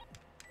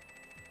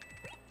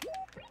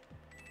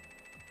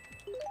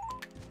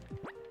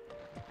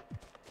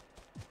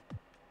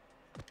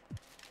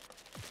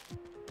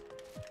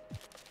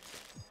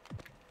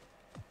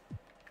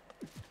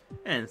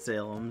 And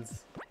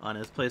Salem's on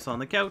his place on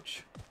the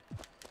couch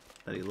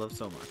that he loves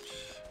so much.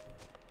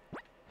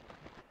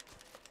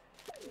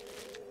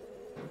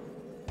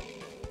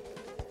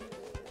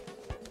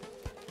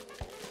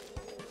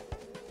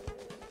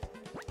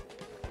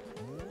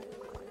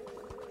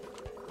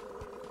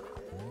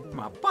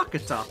 My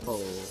pockets are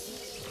full.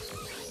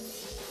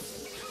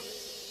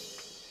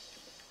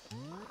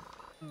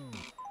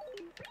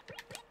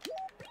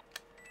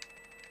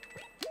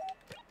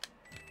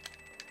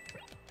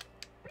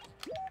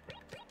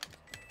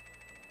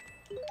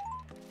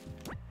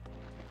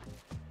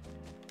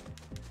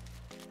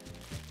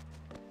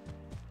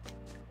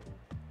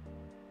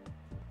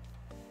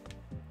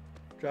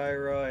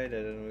 Gyroid, and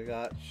then we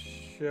got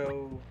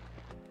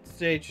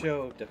stage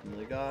show,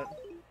 definitely got.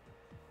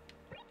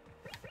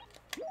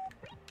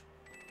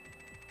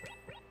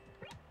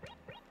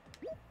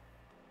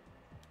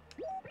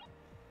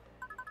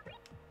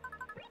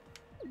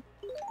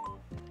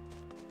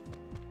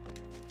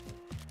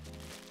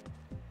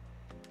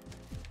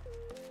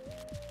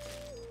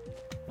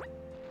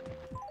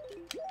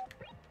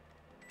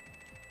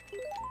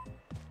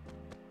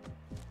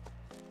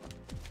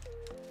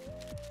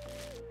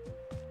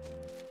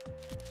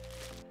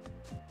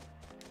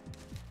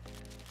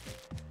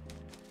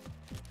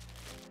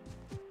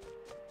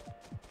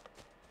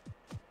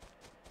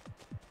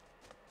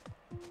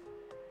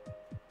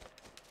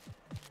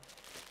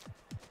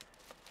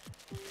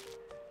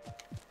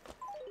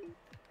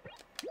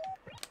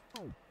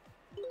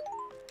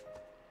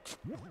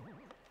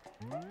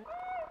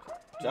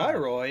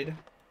 Gyroid?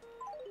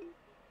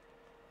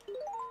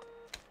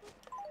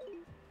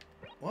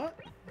 What?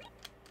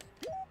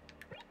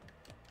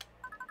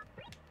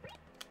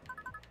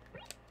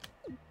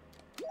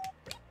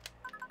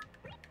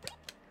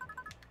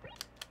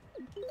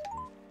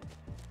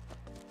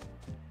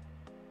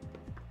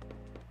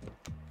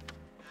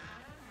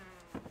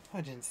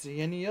 I didn't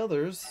see any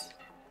others.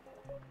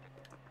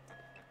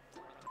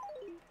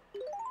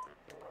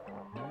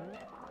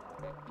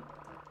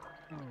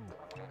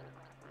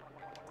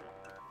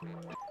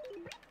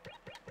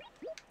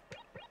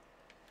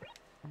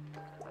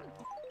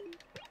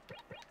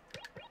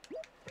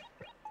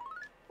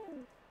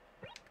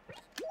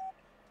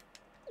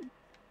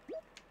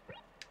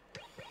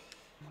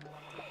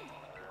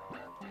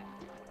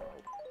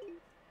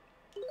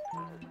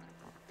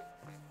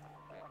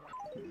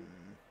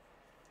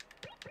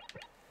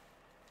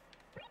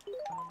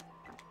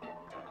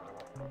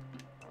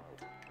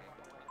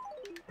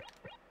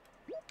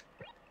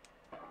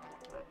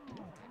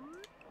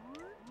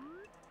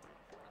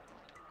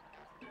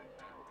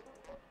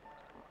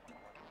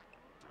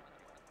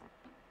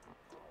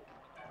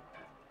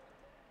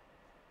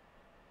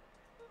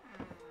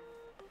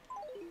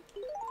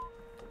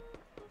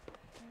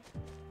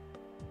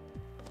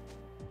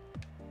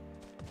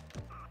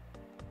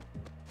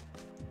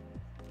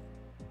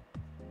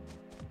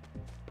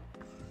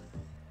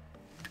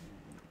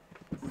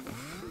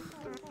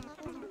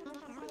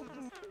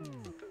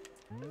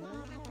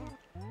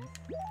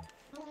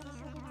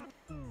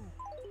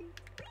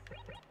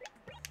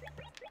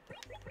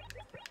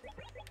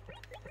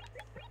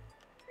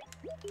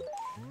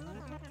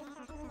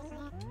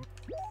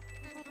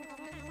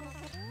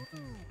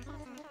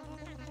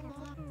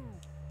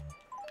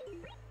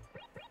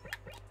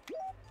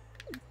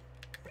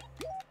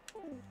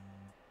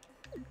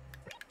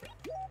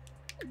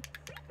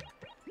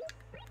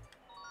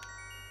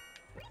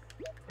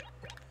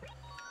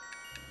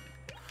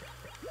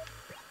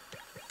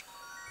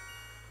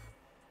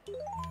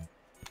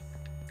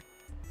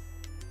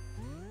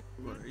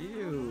 What are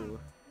you?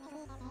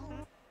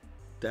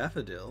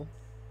 Daffodil?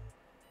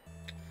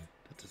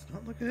 That does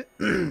not look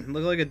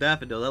look like a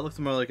daffodil. That looks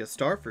more like a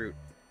starfruit.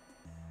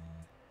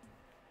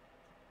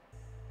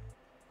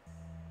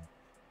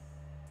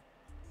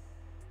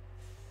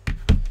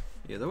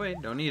 Either way,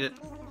 don't eat it.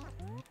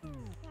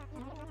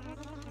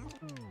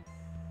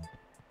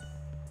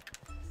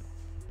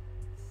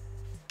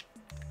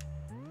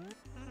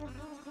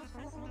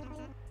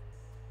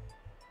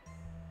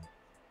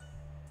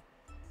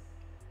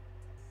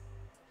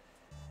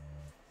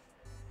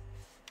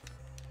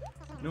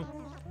 Nope.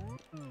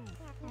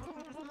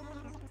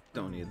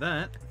 Don't need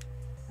that.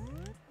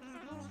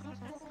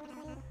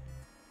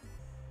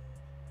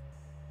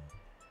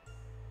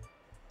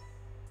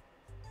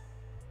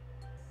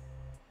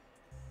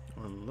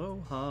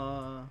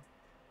 Aloha.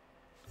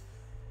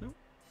 Nope.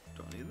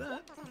 Don't need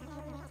that.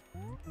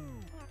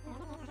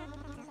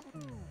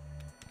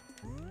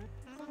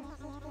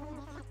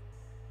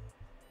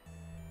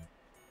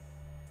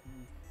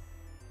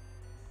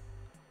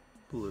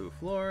 Blue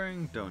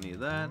flooring. Don't need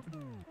that.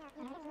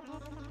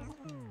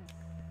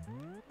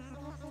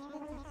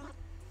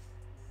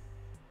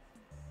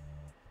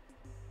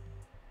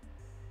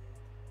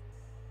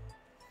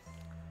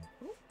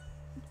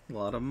 A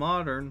lot of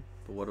modern,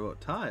 but what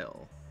about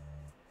tile?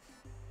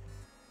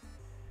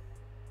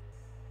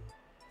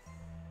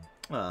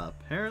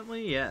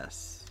 Apparently,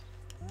 yes.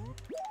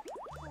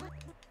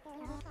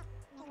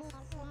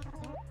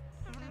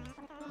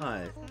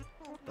 I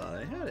thought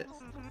I had it.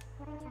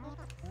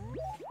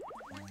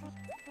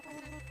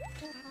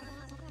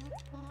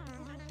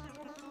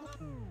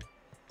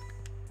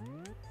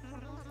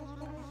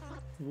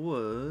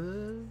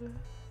 Wood.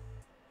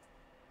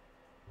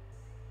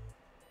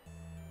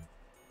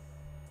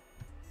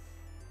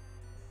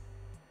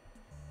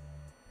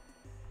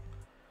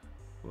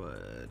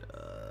 Wood,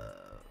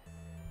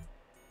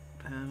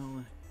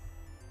 paneling.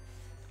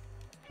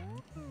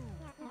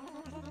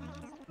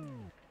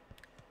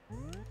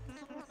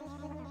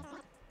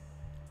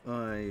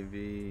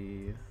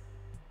 Ivy.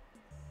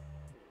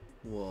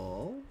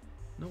 Wall.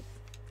 Nope.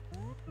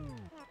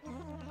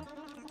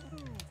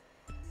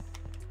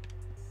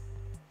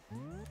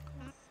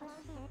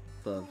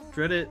 The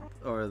dreaded,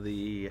 or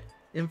the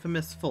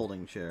infamous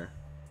folding chair.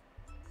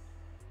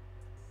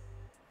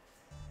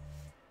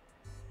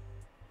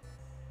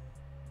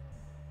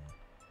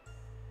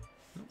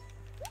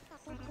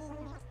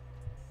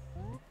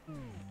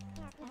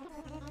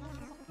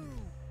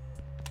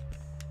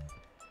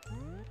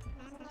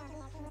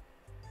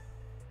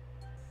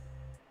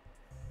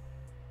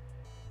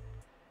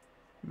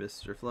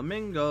 Mr.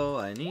 Flamingo,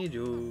 I need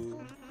you.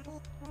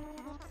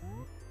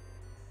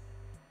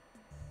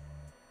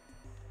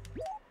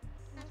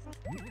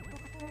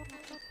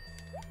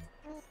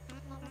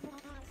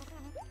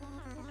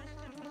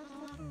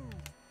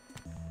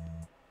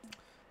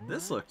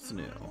 This looks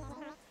new.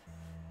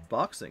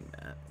 Boxing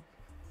mat.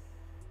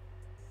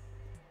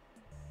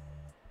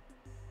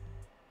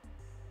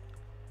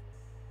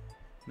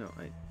 No,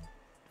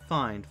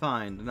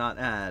 find, not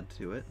add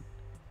to it.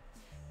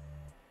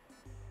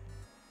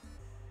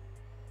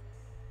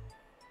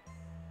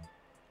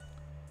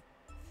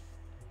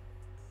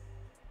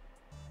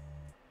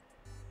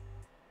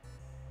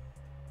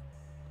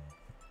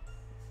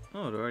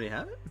 Oh, do I already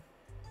have it?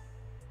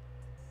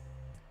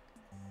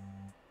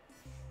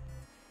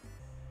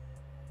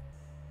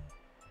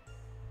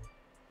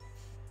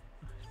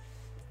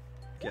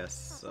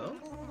 Guess so.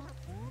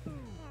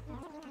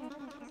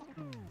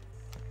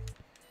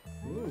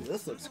 Ooh,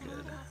 this looks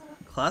good.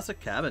 Classic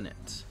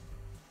cabinet.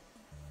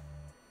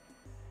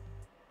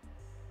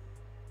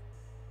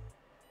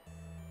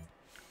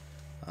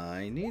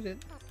 I need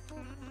it.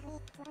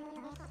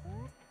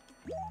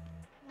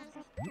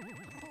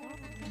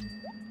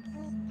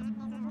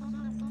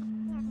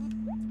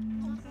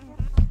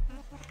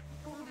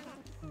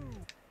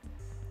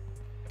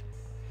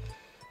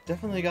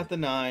 Definitely got the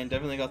 9,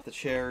 definitely got the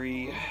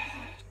cherry.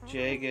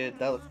 Jagged,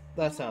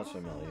 that sounds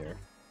familiar.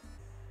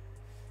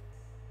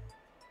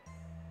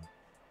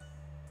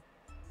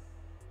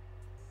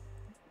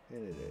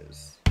 And it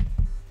is.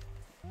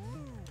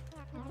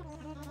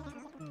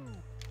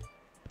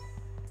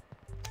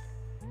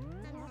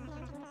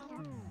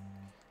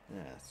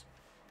 Yes.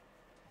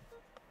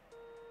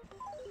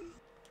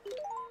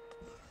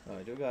 Oh,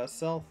 I do gotta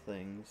sell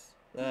things.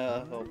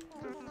 I'll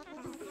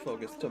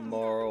focus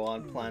tomorrow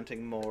on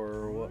planting more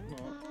or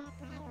whatnot.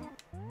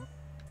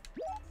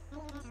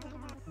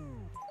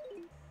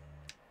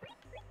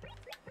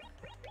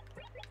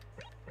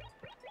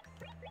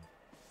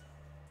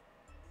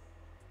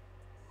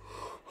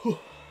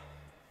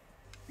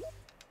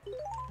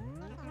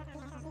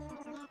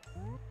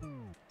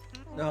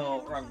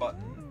 No, wrong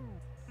button.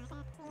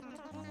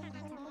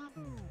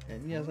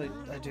 And yes,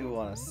 I do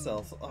want to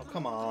sell. Oh,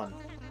 come on.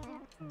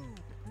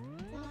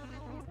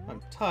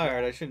 I'm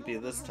tired. I shouldn't be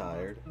this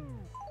tired.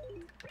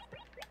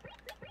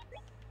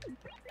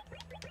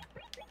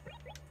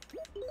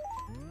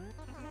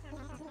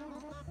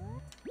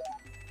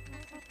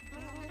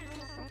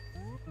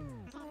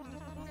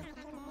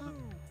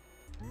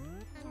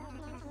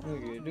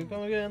 Okay, do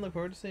come again. Look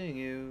forward to seeing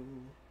you.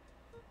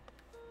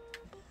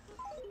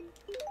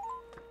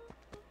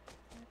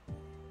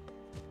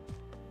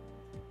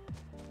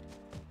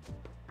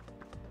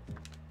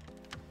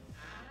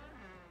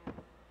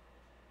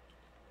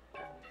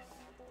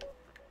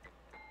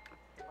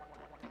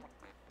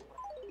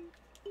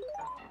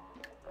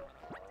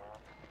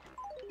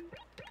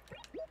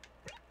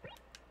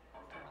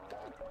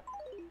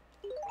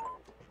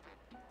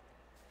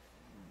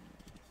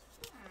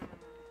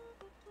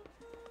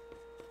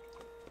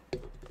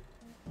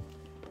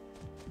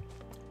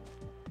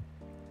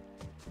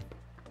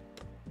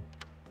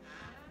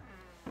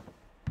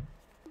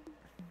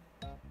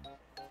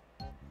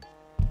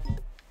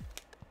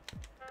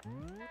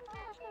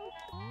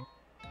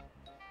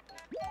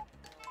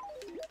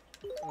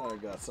 I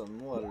got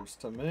some letters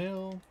to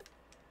mail.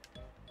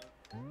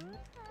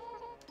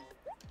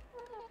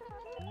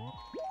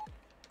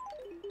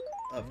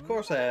 Of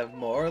course I have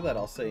more that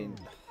I'll say.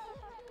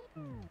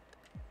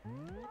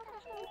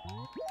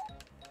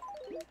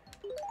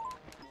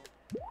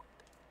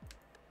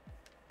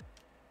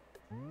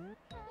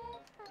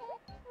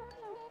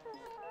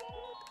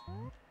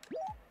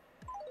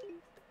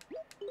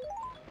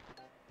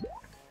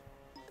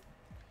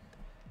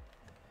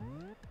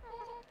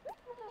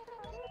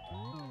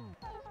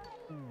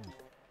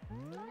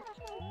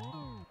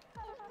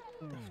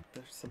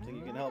 There's something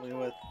you can help me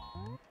with.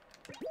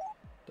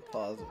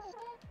 Deposit.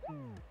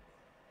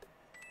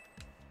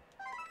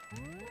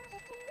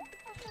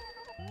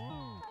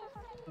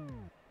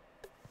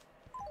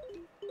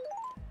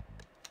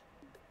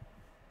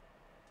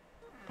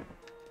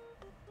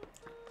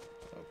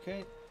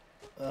 Okay.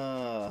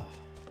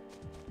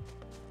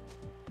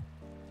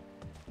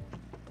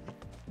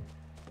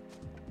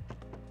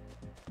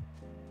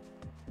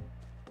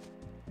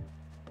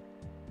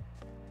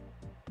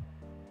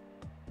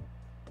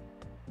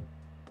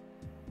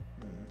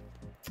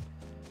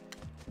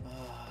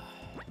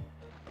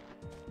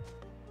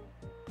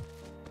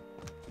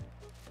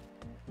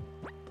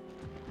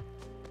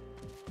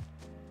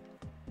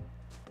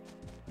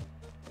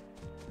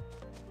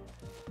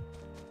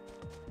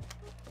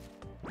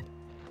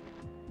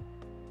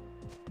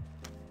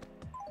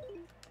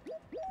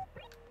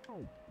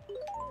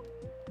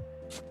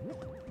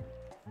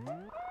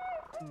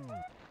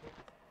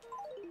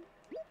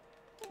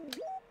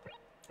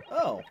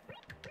 Oh.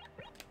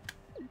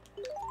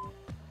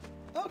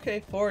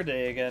 Okay,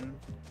 4-day again.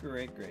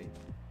 Great, great.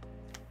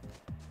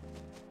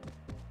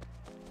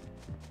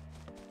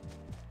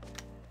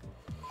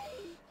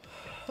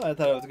 I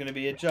thought it was going to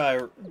be a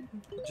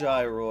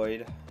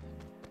gyroid.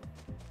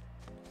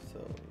 So,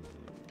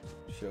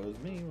 shows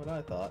me what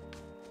I thought.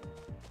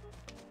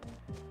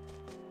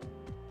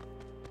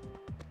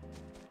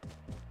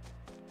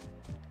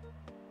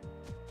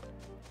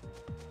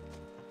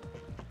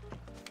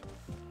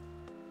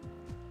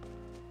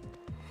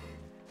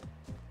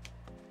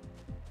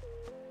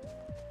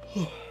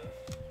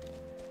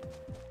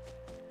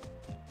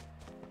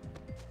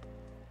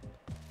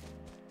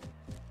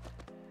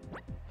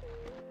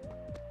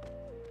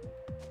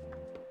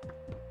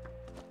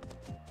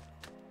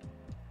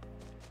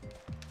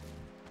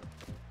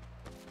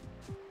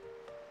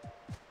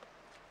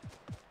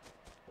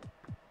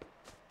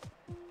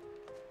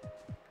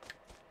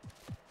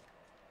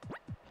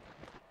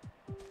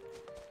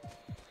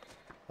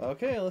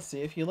 Okay, let's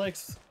see if he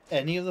likes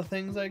any of the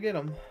things I get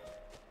him.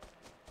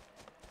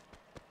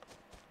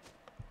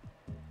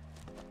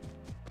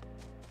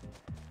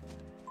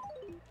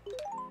 He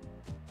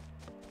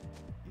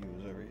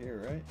was over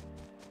here, right?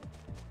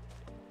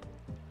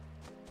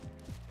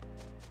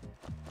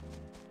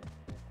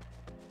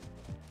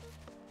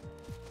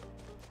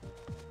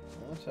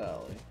 Oh,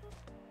 Sally.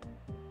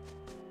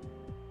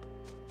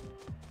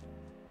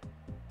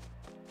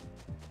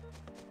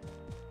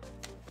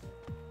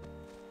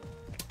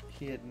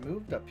 He had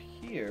moved up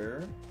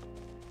here.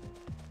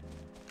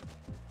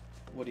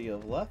 Would he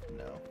have left?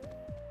 No.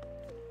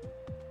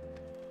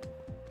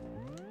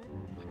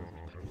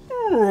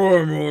 Oh,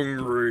 I'm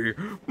hungry.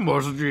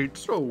 Must eat.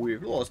 So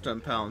weak. Lost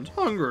 10 pounds.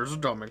 Hunger,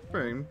 stomach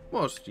pain.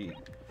 Must eat.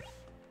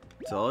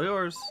 It's all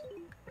yours.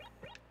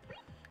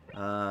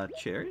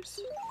 Cherries?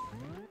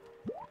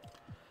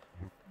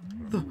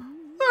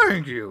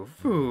 Thank you.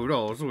 Food.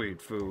 Oh, sweet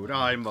food.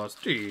 I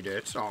must eat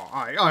it. Oh,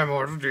 I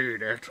must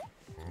eat it.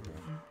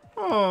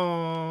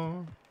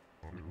 Oh,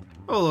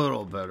 a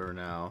little better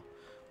now,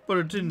 but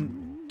it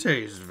didn't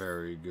taste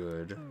very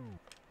good.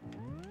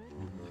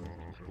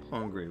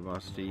 Hungry,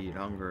 must eat,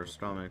 hunger,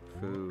 stomach,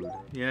 food.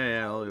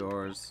 Yeah, all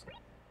yours.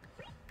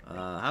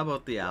 How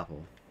about the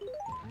apple?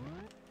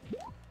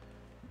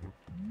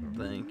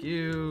 Thank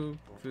you.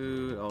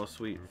 Food, oh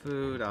sweet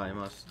food. I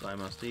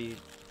must eat.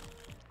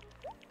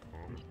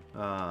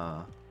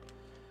 A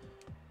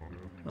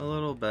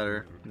little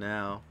better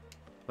now,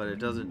 but it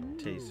doesn't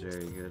taste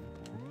very good.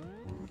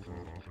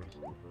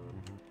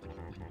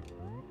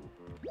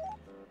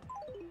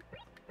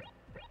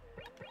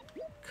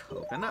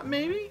 Coconut,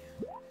 maybe?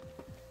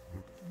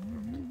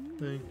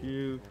 Thank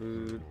you,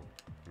 food.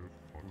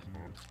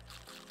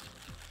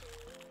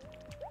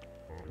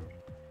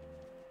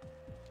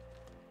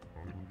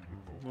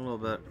 A little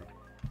bit.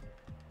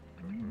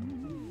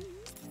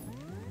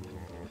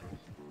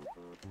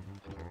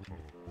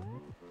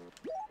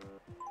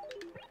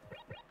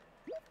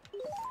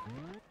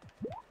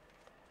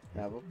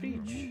 Have a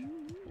peach.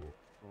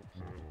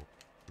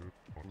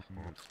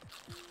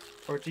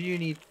 Or do you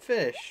need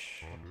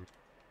fish?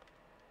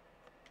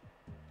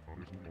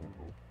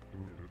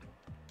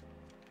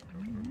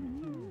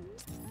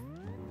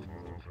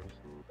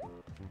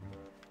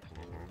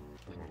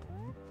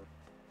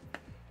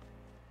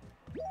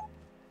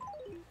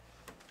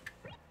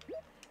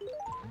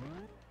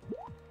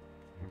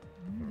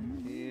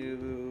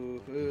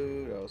 You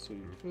food, oh sweet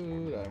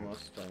food, I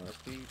must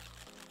eat.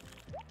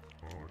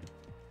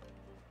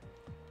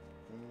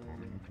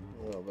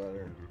 A little know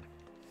better.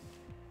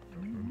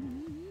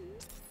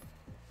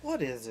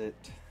 What is it?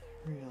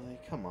 Really?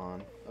 Come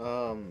on.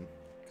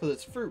 Because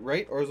it's fruit,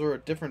 right? Or is there a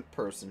different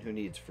person who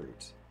needs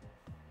fruit?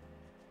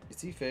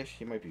 Is he fish?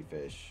 He might be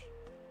fish.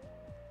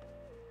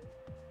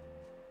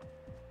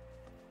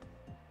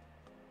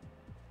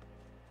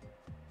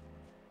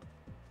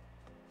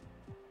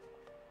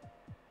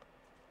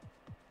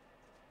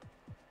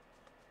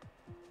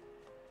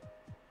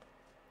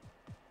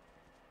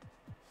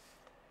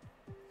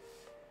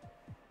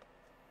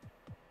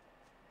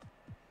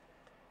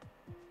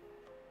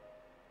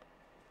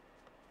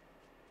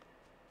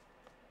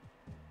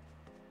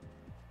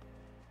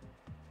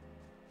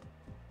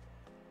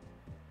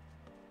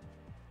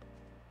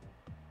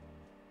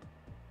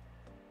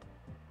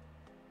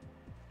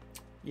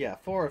 Yeah,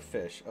 for a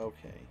fish.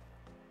 Okay.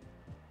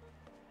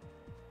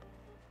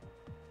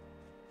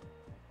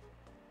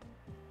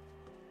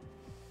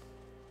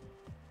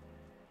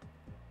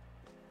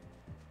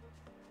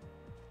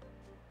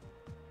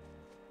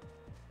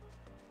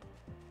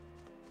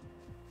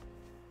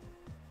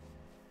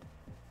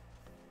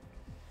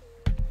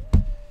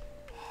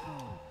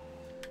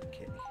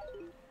 Okay.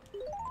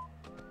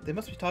 They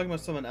must be talking about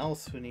someone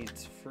else who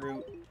needs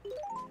fruit.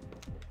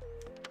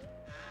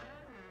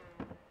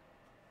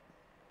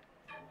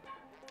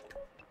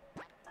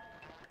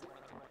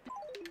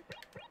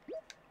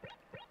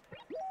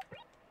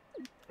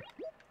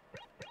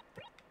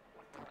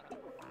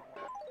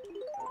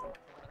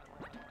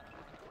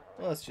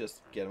 Let's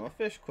just get him a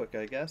fish quick,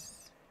 I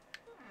guess.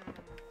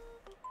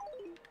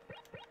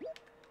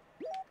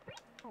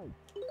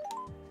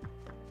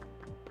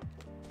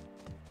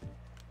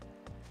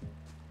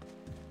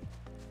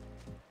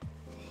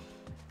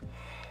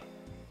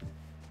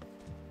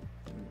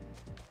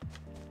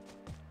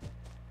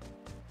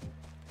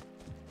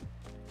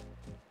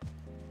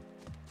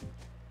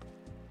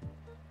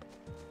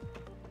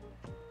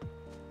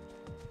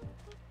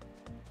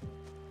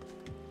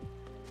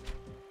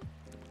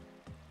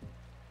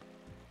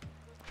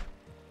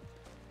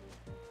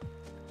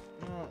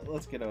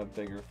 Let's get him a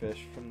bigger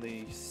fish from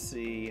the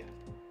sea.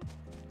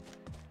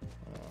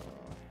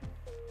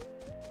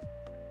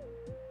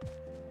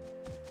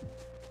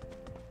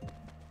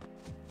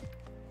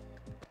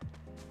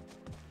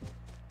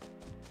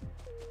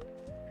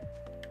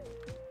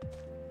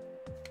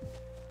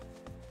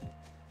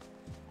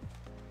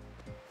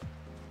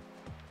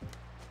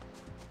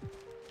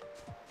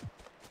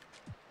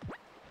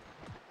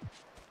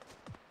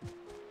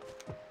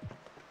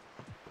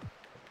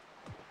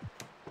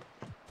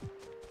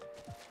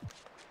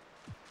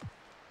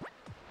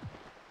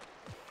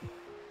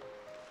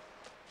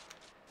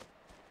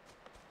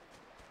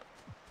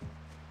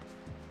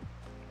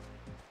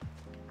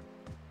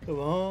 Come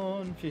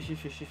on, fishy,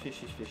 fishy,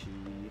 fishy, fishy.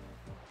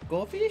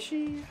 Go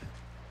fishy!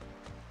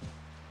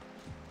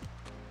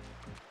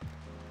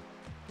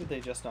 Do they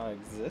just not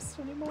exist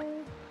anymore?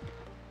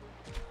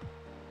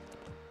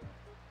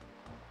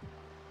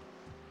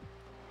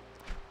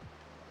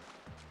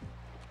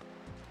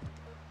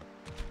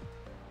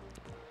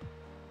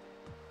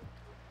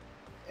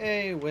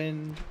 Hey,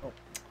 win. Oh,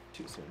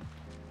 too soon.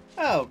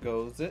 How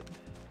goes it?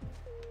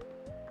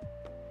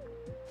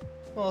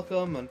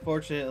 Welcome.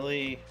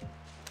 Unfortunately,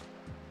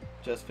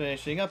 just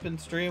finishing up and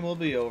stream will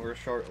be over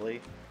shortly.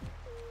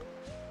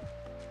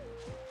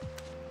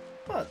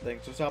 But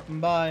thanks for stopping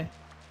by.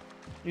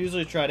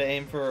 Usually try to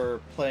aim for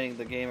playing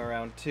the game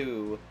around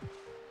 2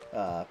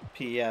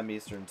 p.m.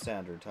 Eastern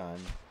Standard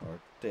Time, or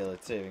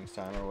Daylight Savings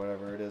Time, or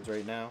whatever it is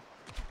right now.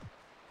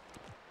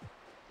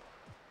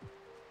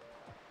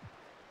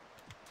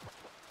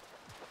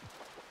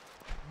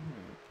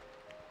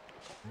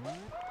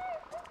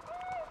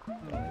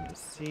 Find a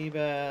sea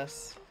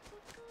bass.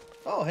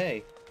 Oh,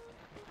 hey.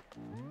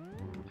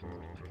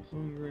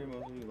 Hungry,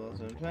 mostly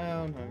lost in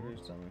town. Hungry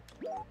stomach.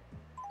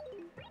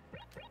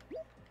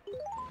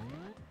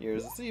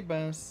 Here's a sea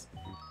bass.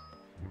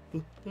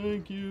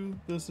 Thank you.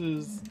 This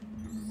is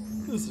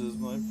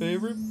my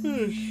favorite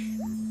fish.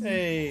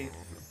 Hey,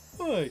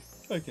 hi.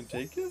 I can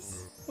take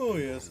this. Oh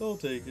yes, I'll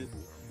take it.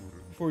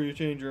 Before you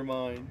change your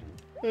mind.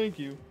 Thank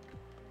you.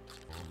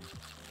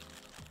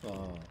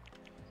 Ah,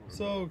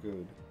 so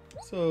good,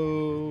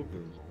 so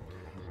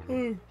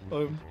good.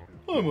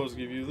 I must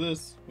give you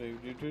this. Maybe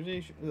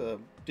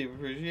deep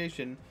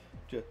appreciation.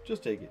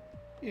 Just take it,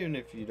 even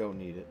if you don't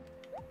need it.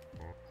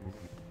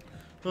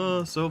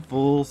 So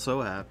full,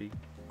 so happy.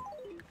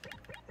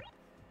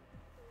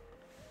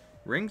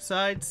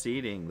 Ringside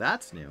seating.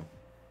 That's new.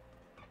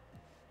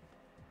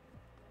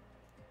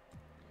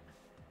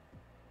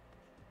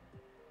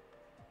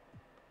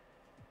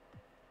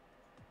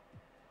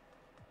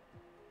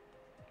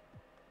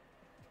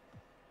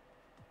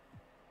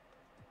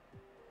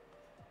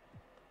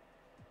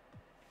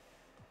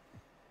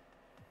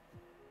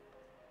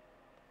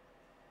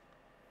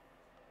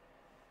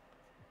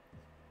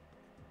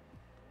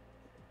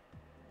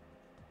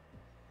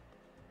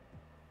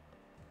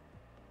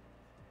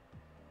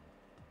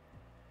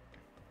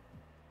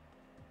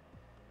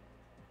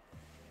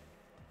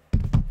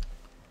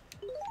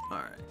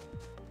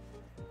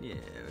 Yeah,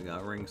 we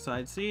got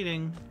ringside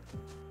seating.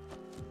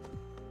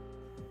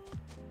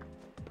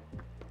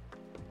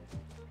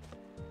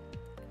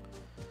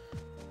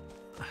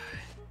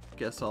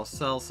 Guess I'll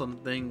sell some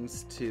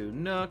things to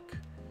Nook.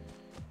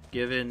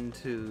 Give in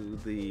to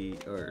the...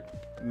 or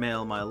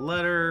mail my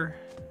letter.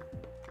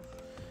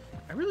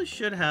 I really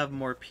should have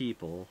more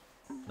people.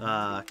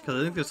 Because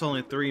I think there's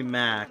only 3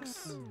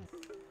 max.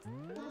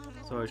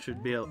 So I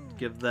should be able to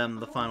give them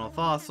the final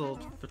fossil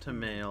to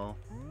mail.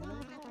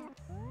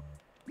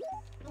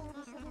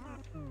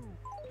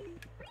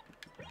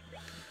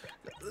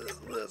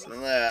 This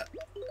and that.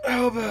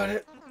 How about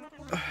it?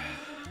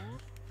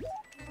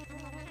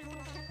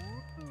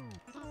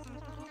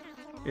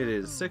 It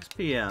is 6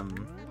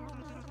 p.m.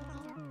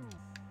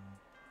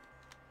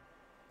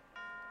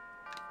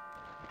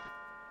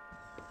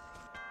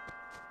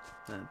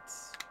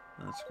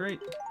 That's great.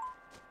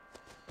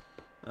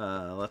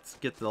 Let's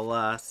get the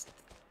last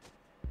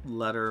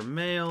letter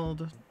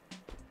mailed.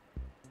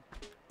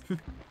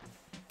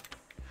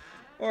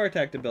 Or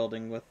attack the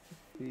building with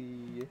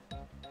the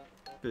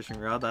fishing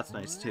rod. That's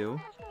nice too.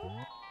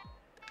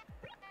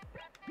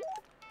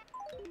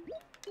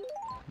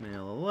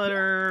 Mail a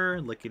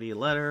letter. Lickety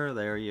letter.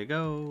 There you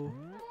go.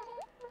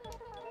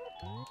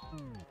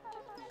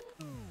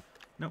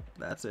 Nope,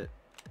 that's it.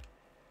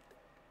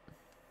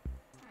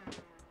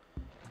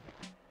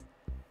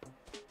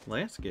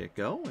 Let's get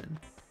going.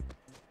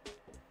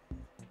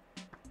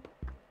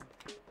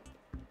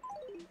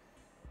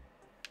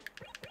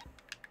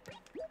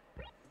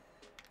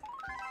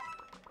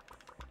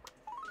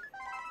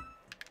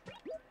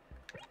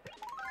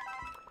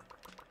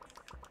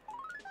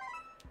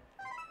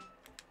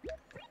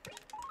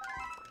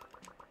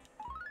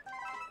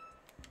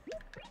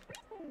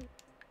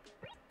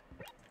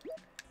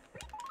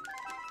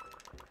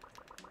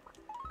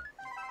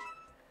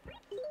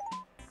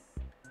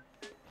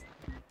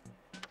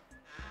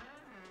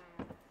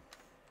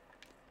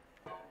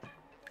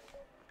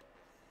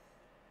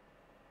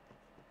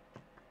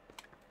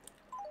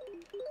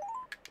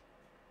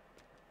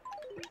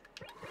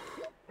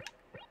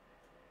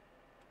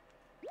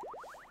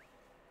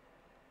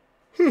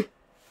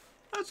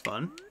 That's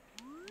fun.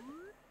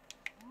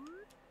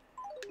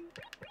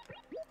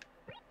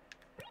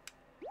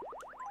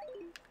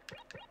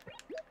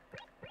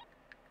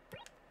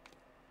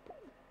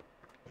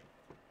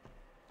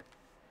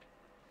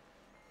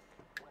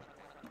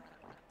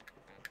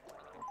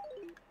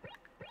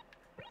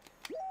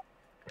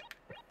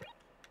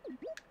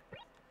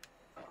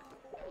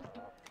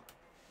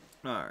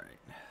 Alright.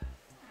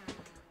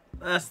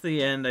 That's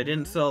the end. I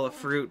didn't sell the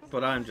fruit,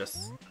 but I'm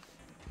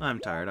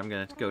tired. I'm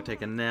gonna go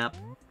take a nap.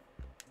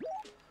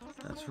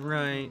 That's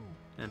right.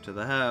 Enter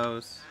the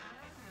house.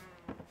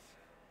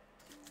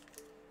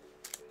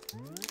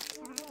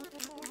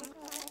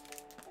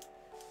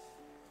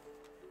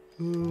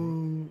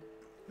 Ooh.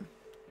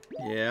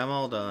 Yeah, I'm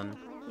all done.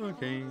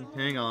 Okay,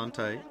 hang on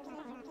tight.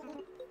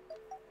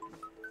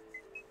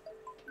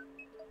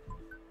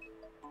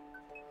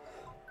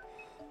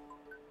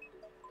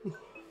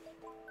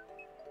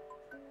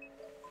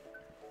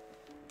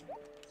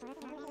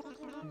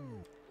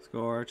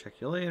 Score, check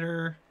you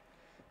later.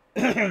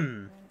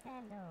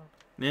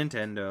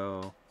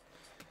 Nintendo.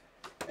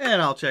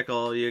 And I'll check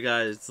all you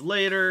guys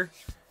later.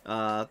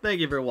 Thank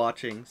you for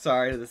watching.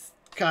 Sorry this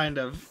kind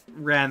of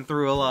ran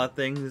through a lot of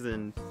things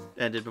and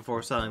ended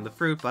before selling the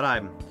fruit, but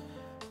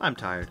I'm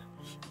tired.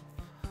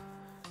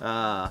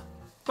 But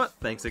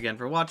thanks again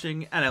for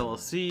watching, and I will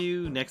see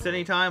you next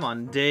anytime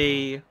on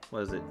day,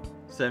 what is it,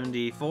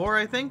 74,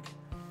 I think?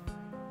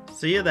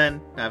 See you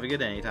then. Have a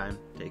good anytime.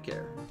 Take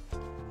care.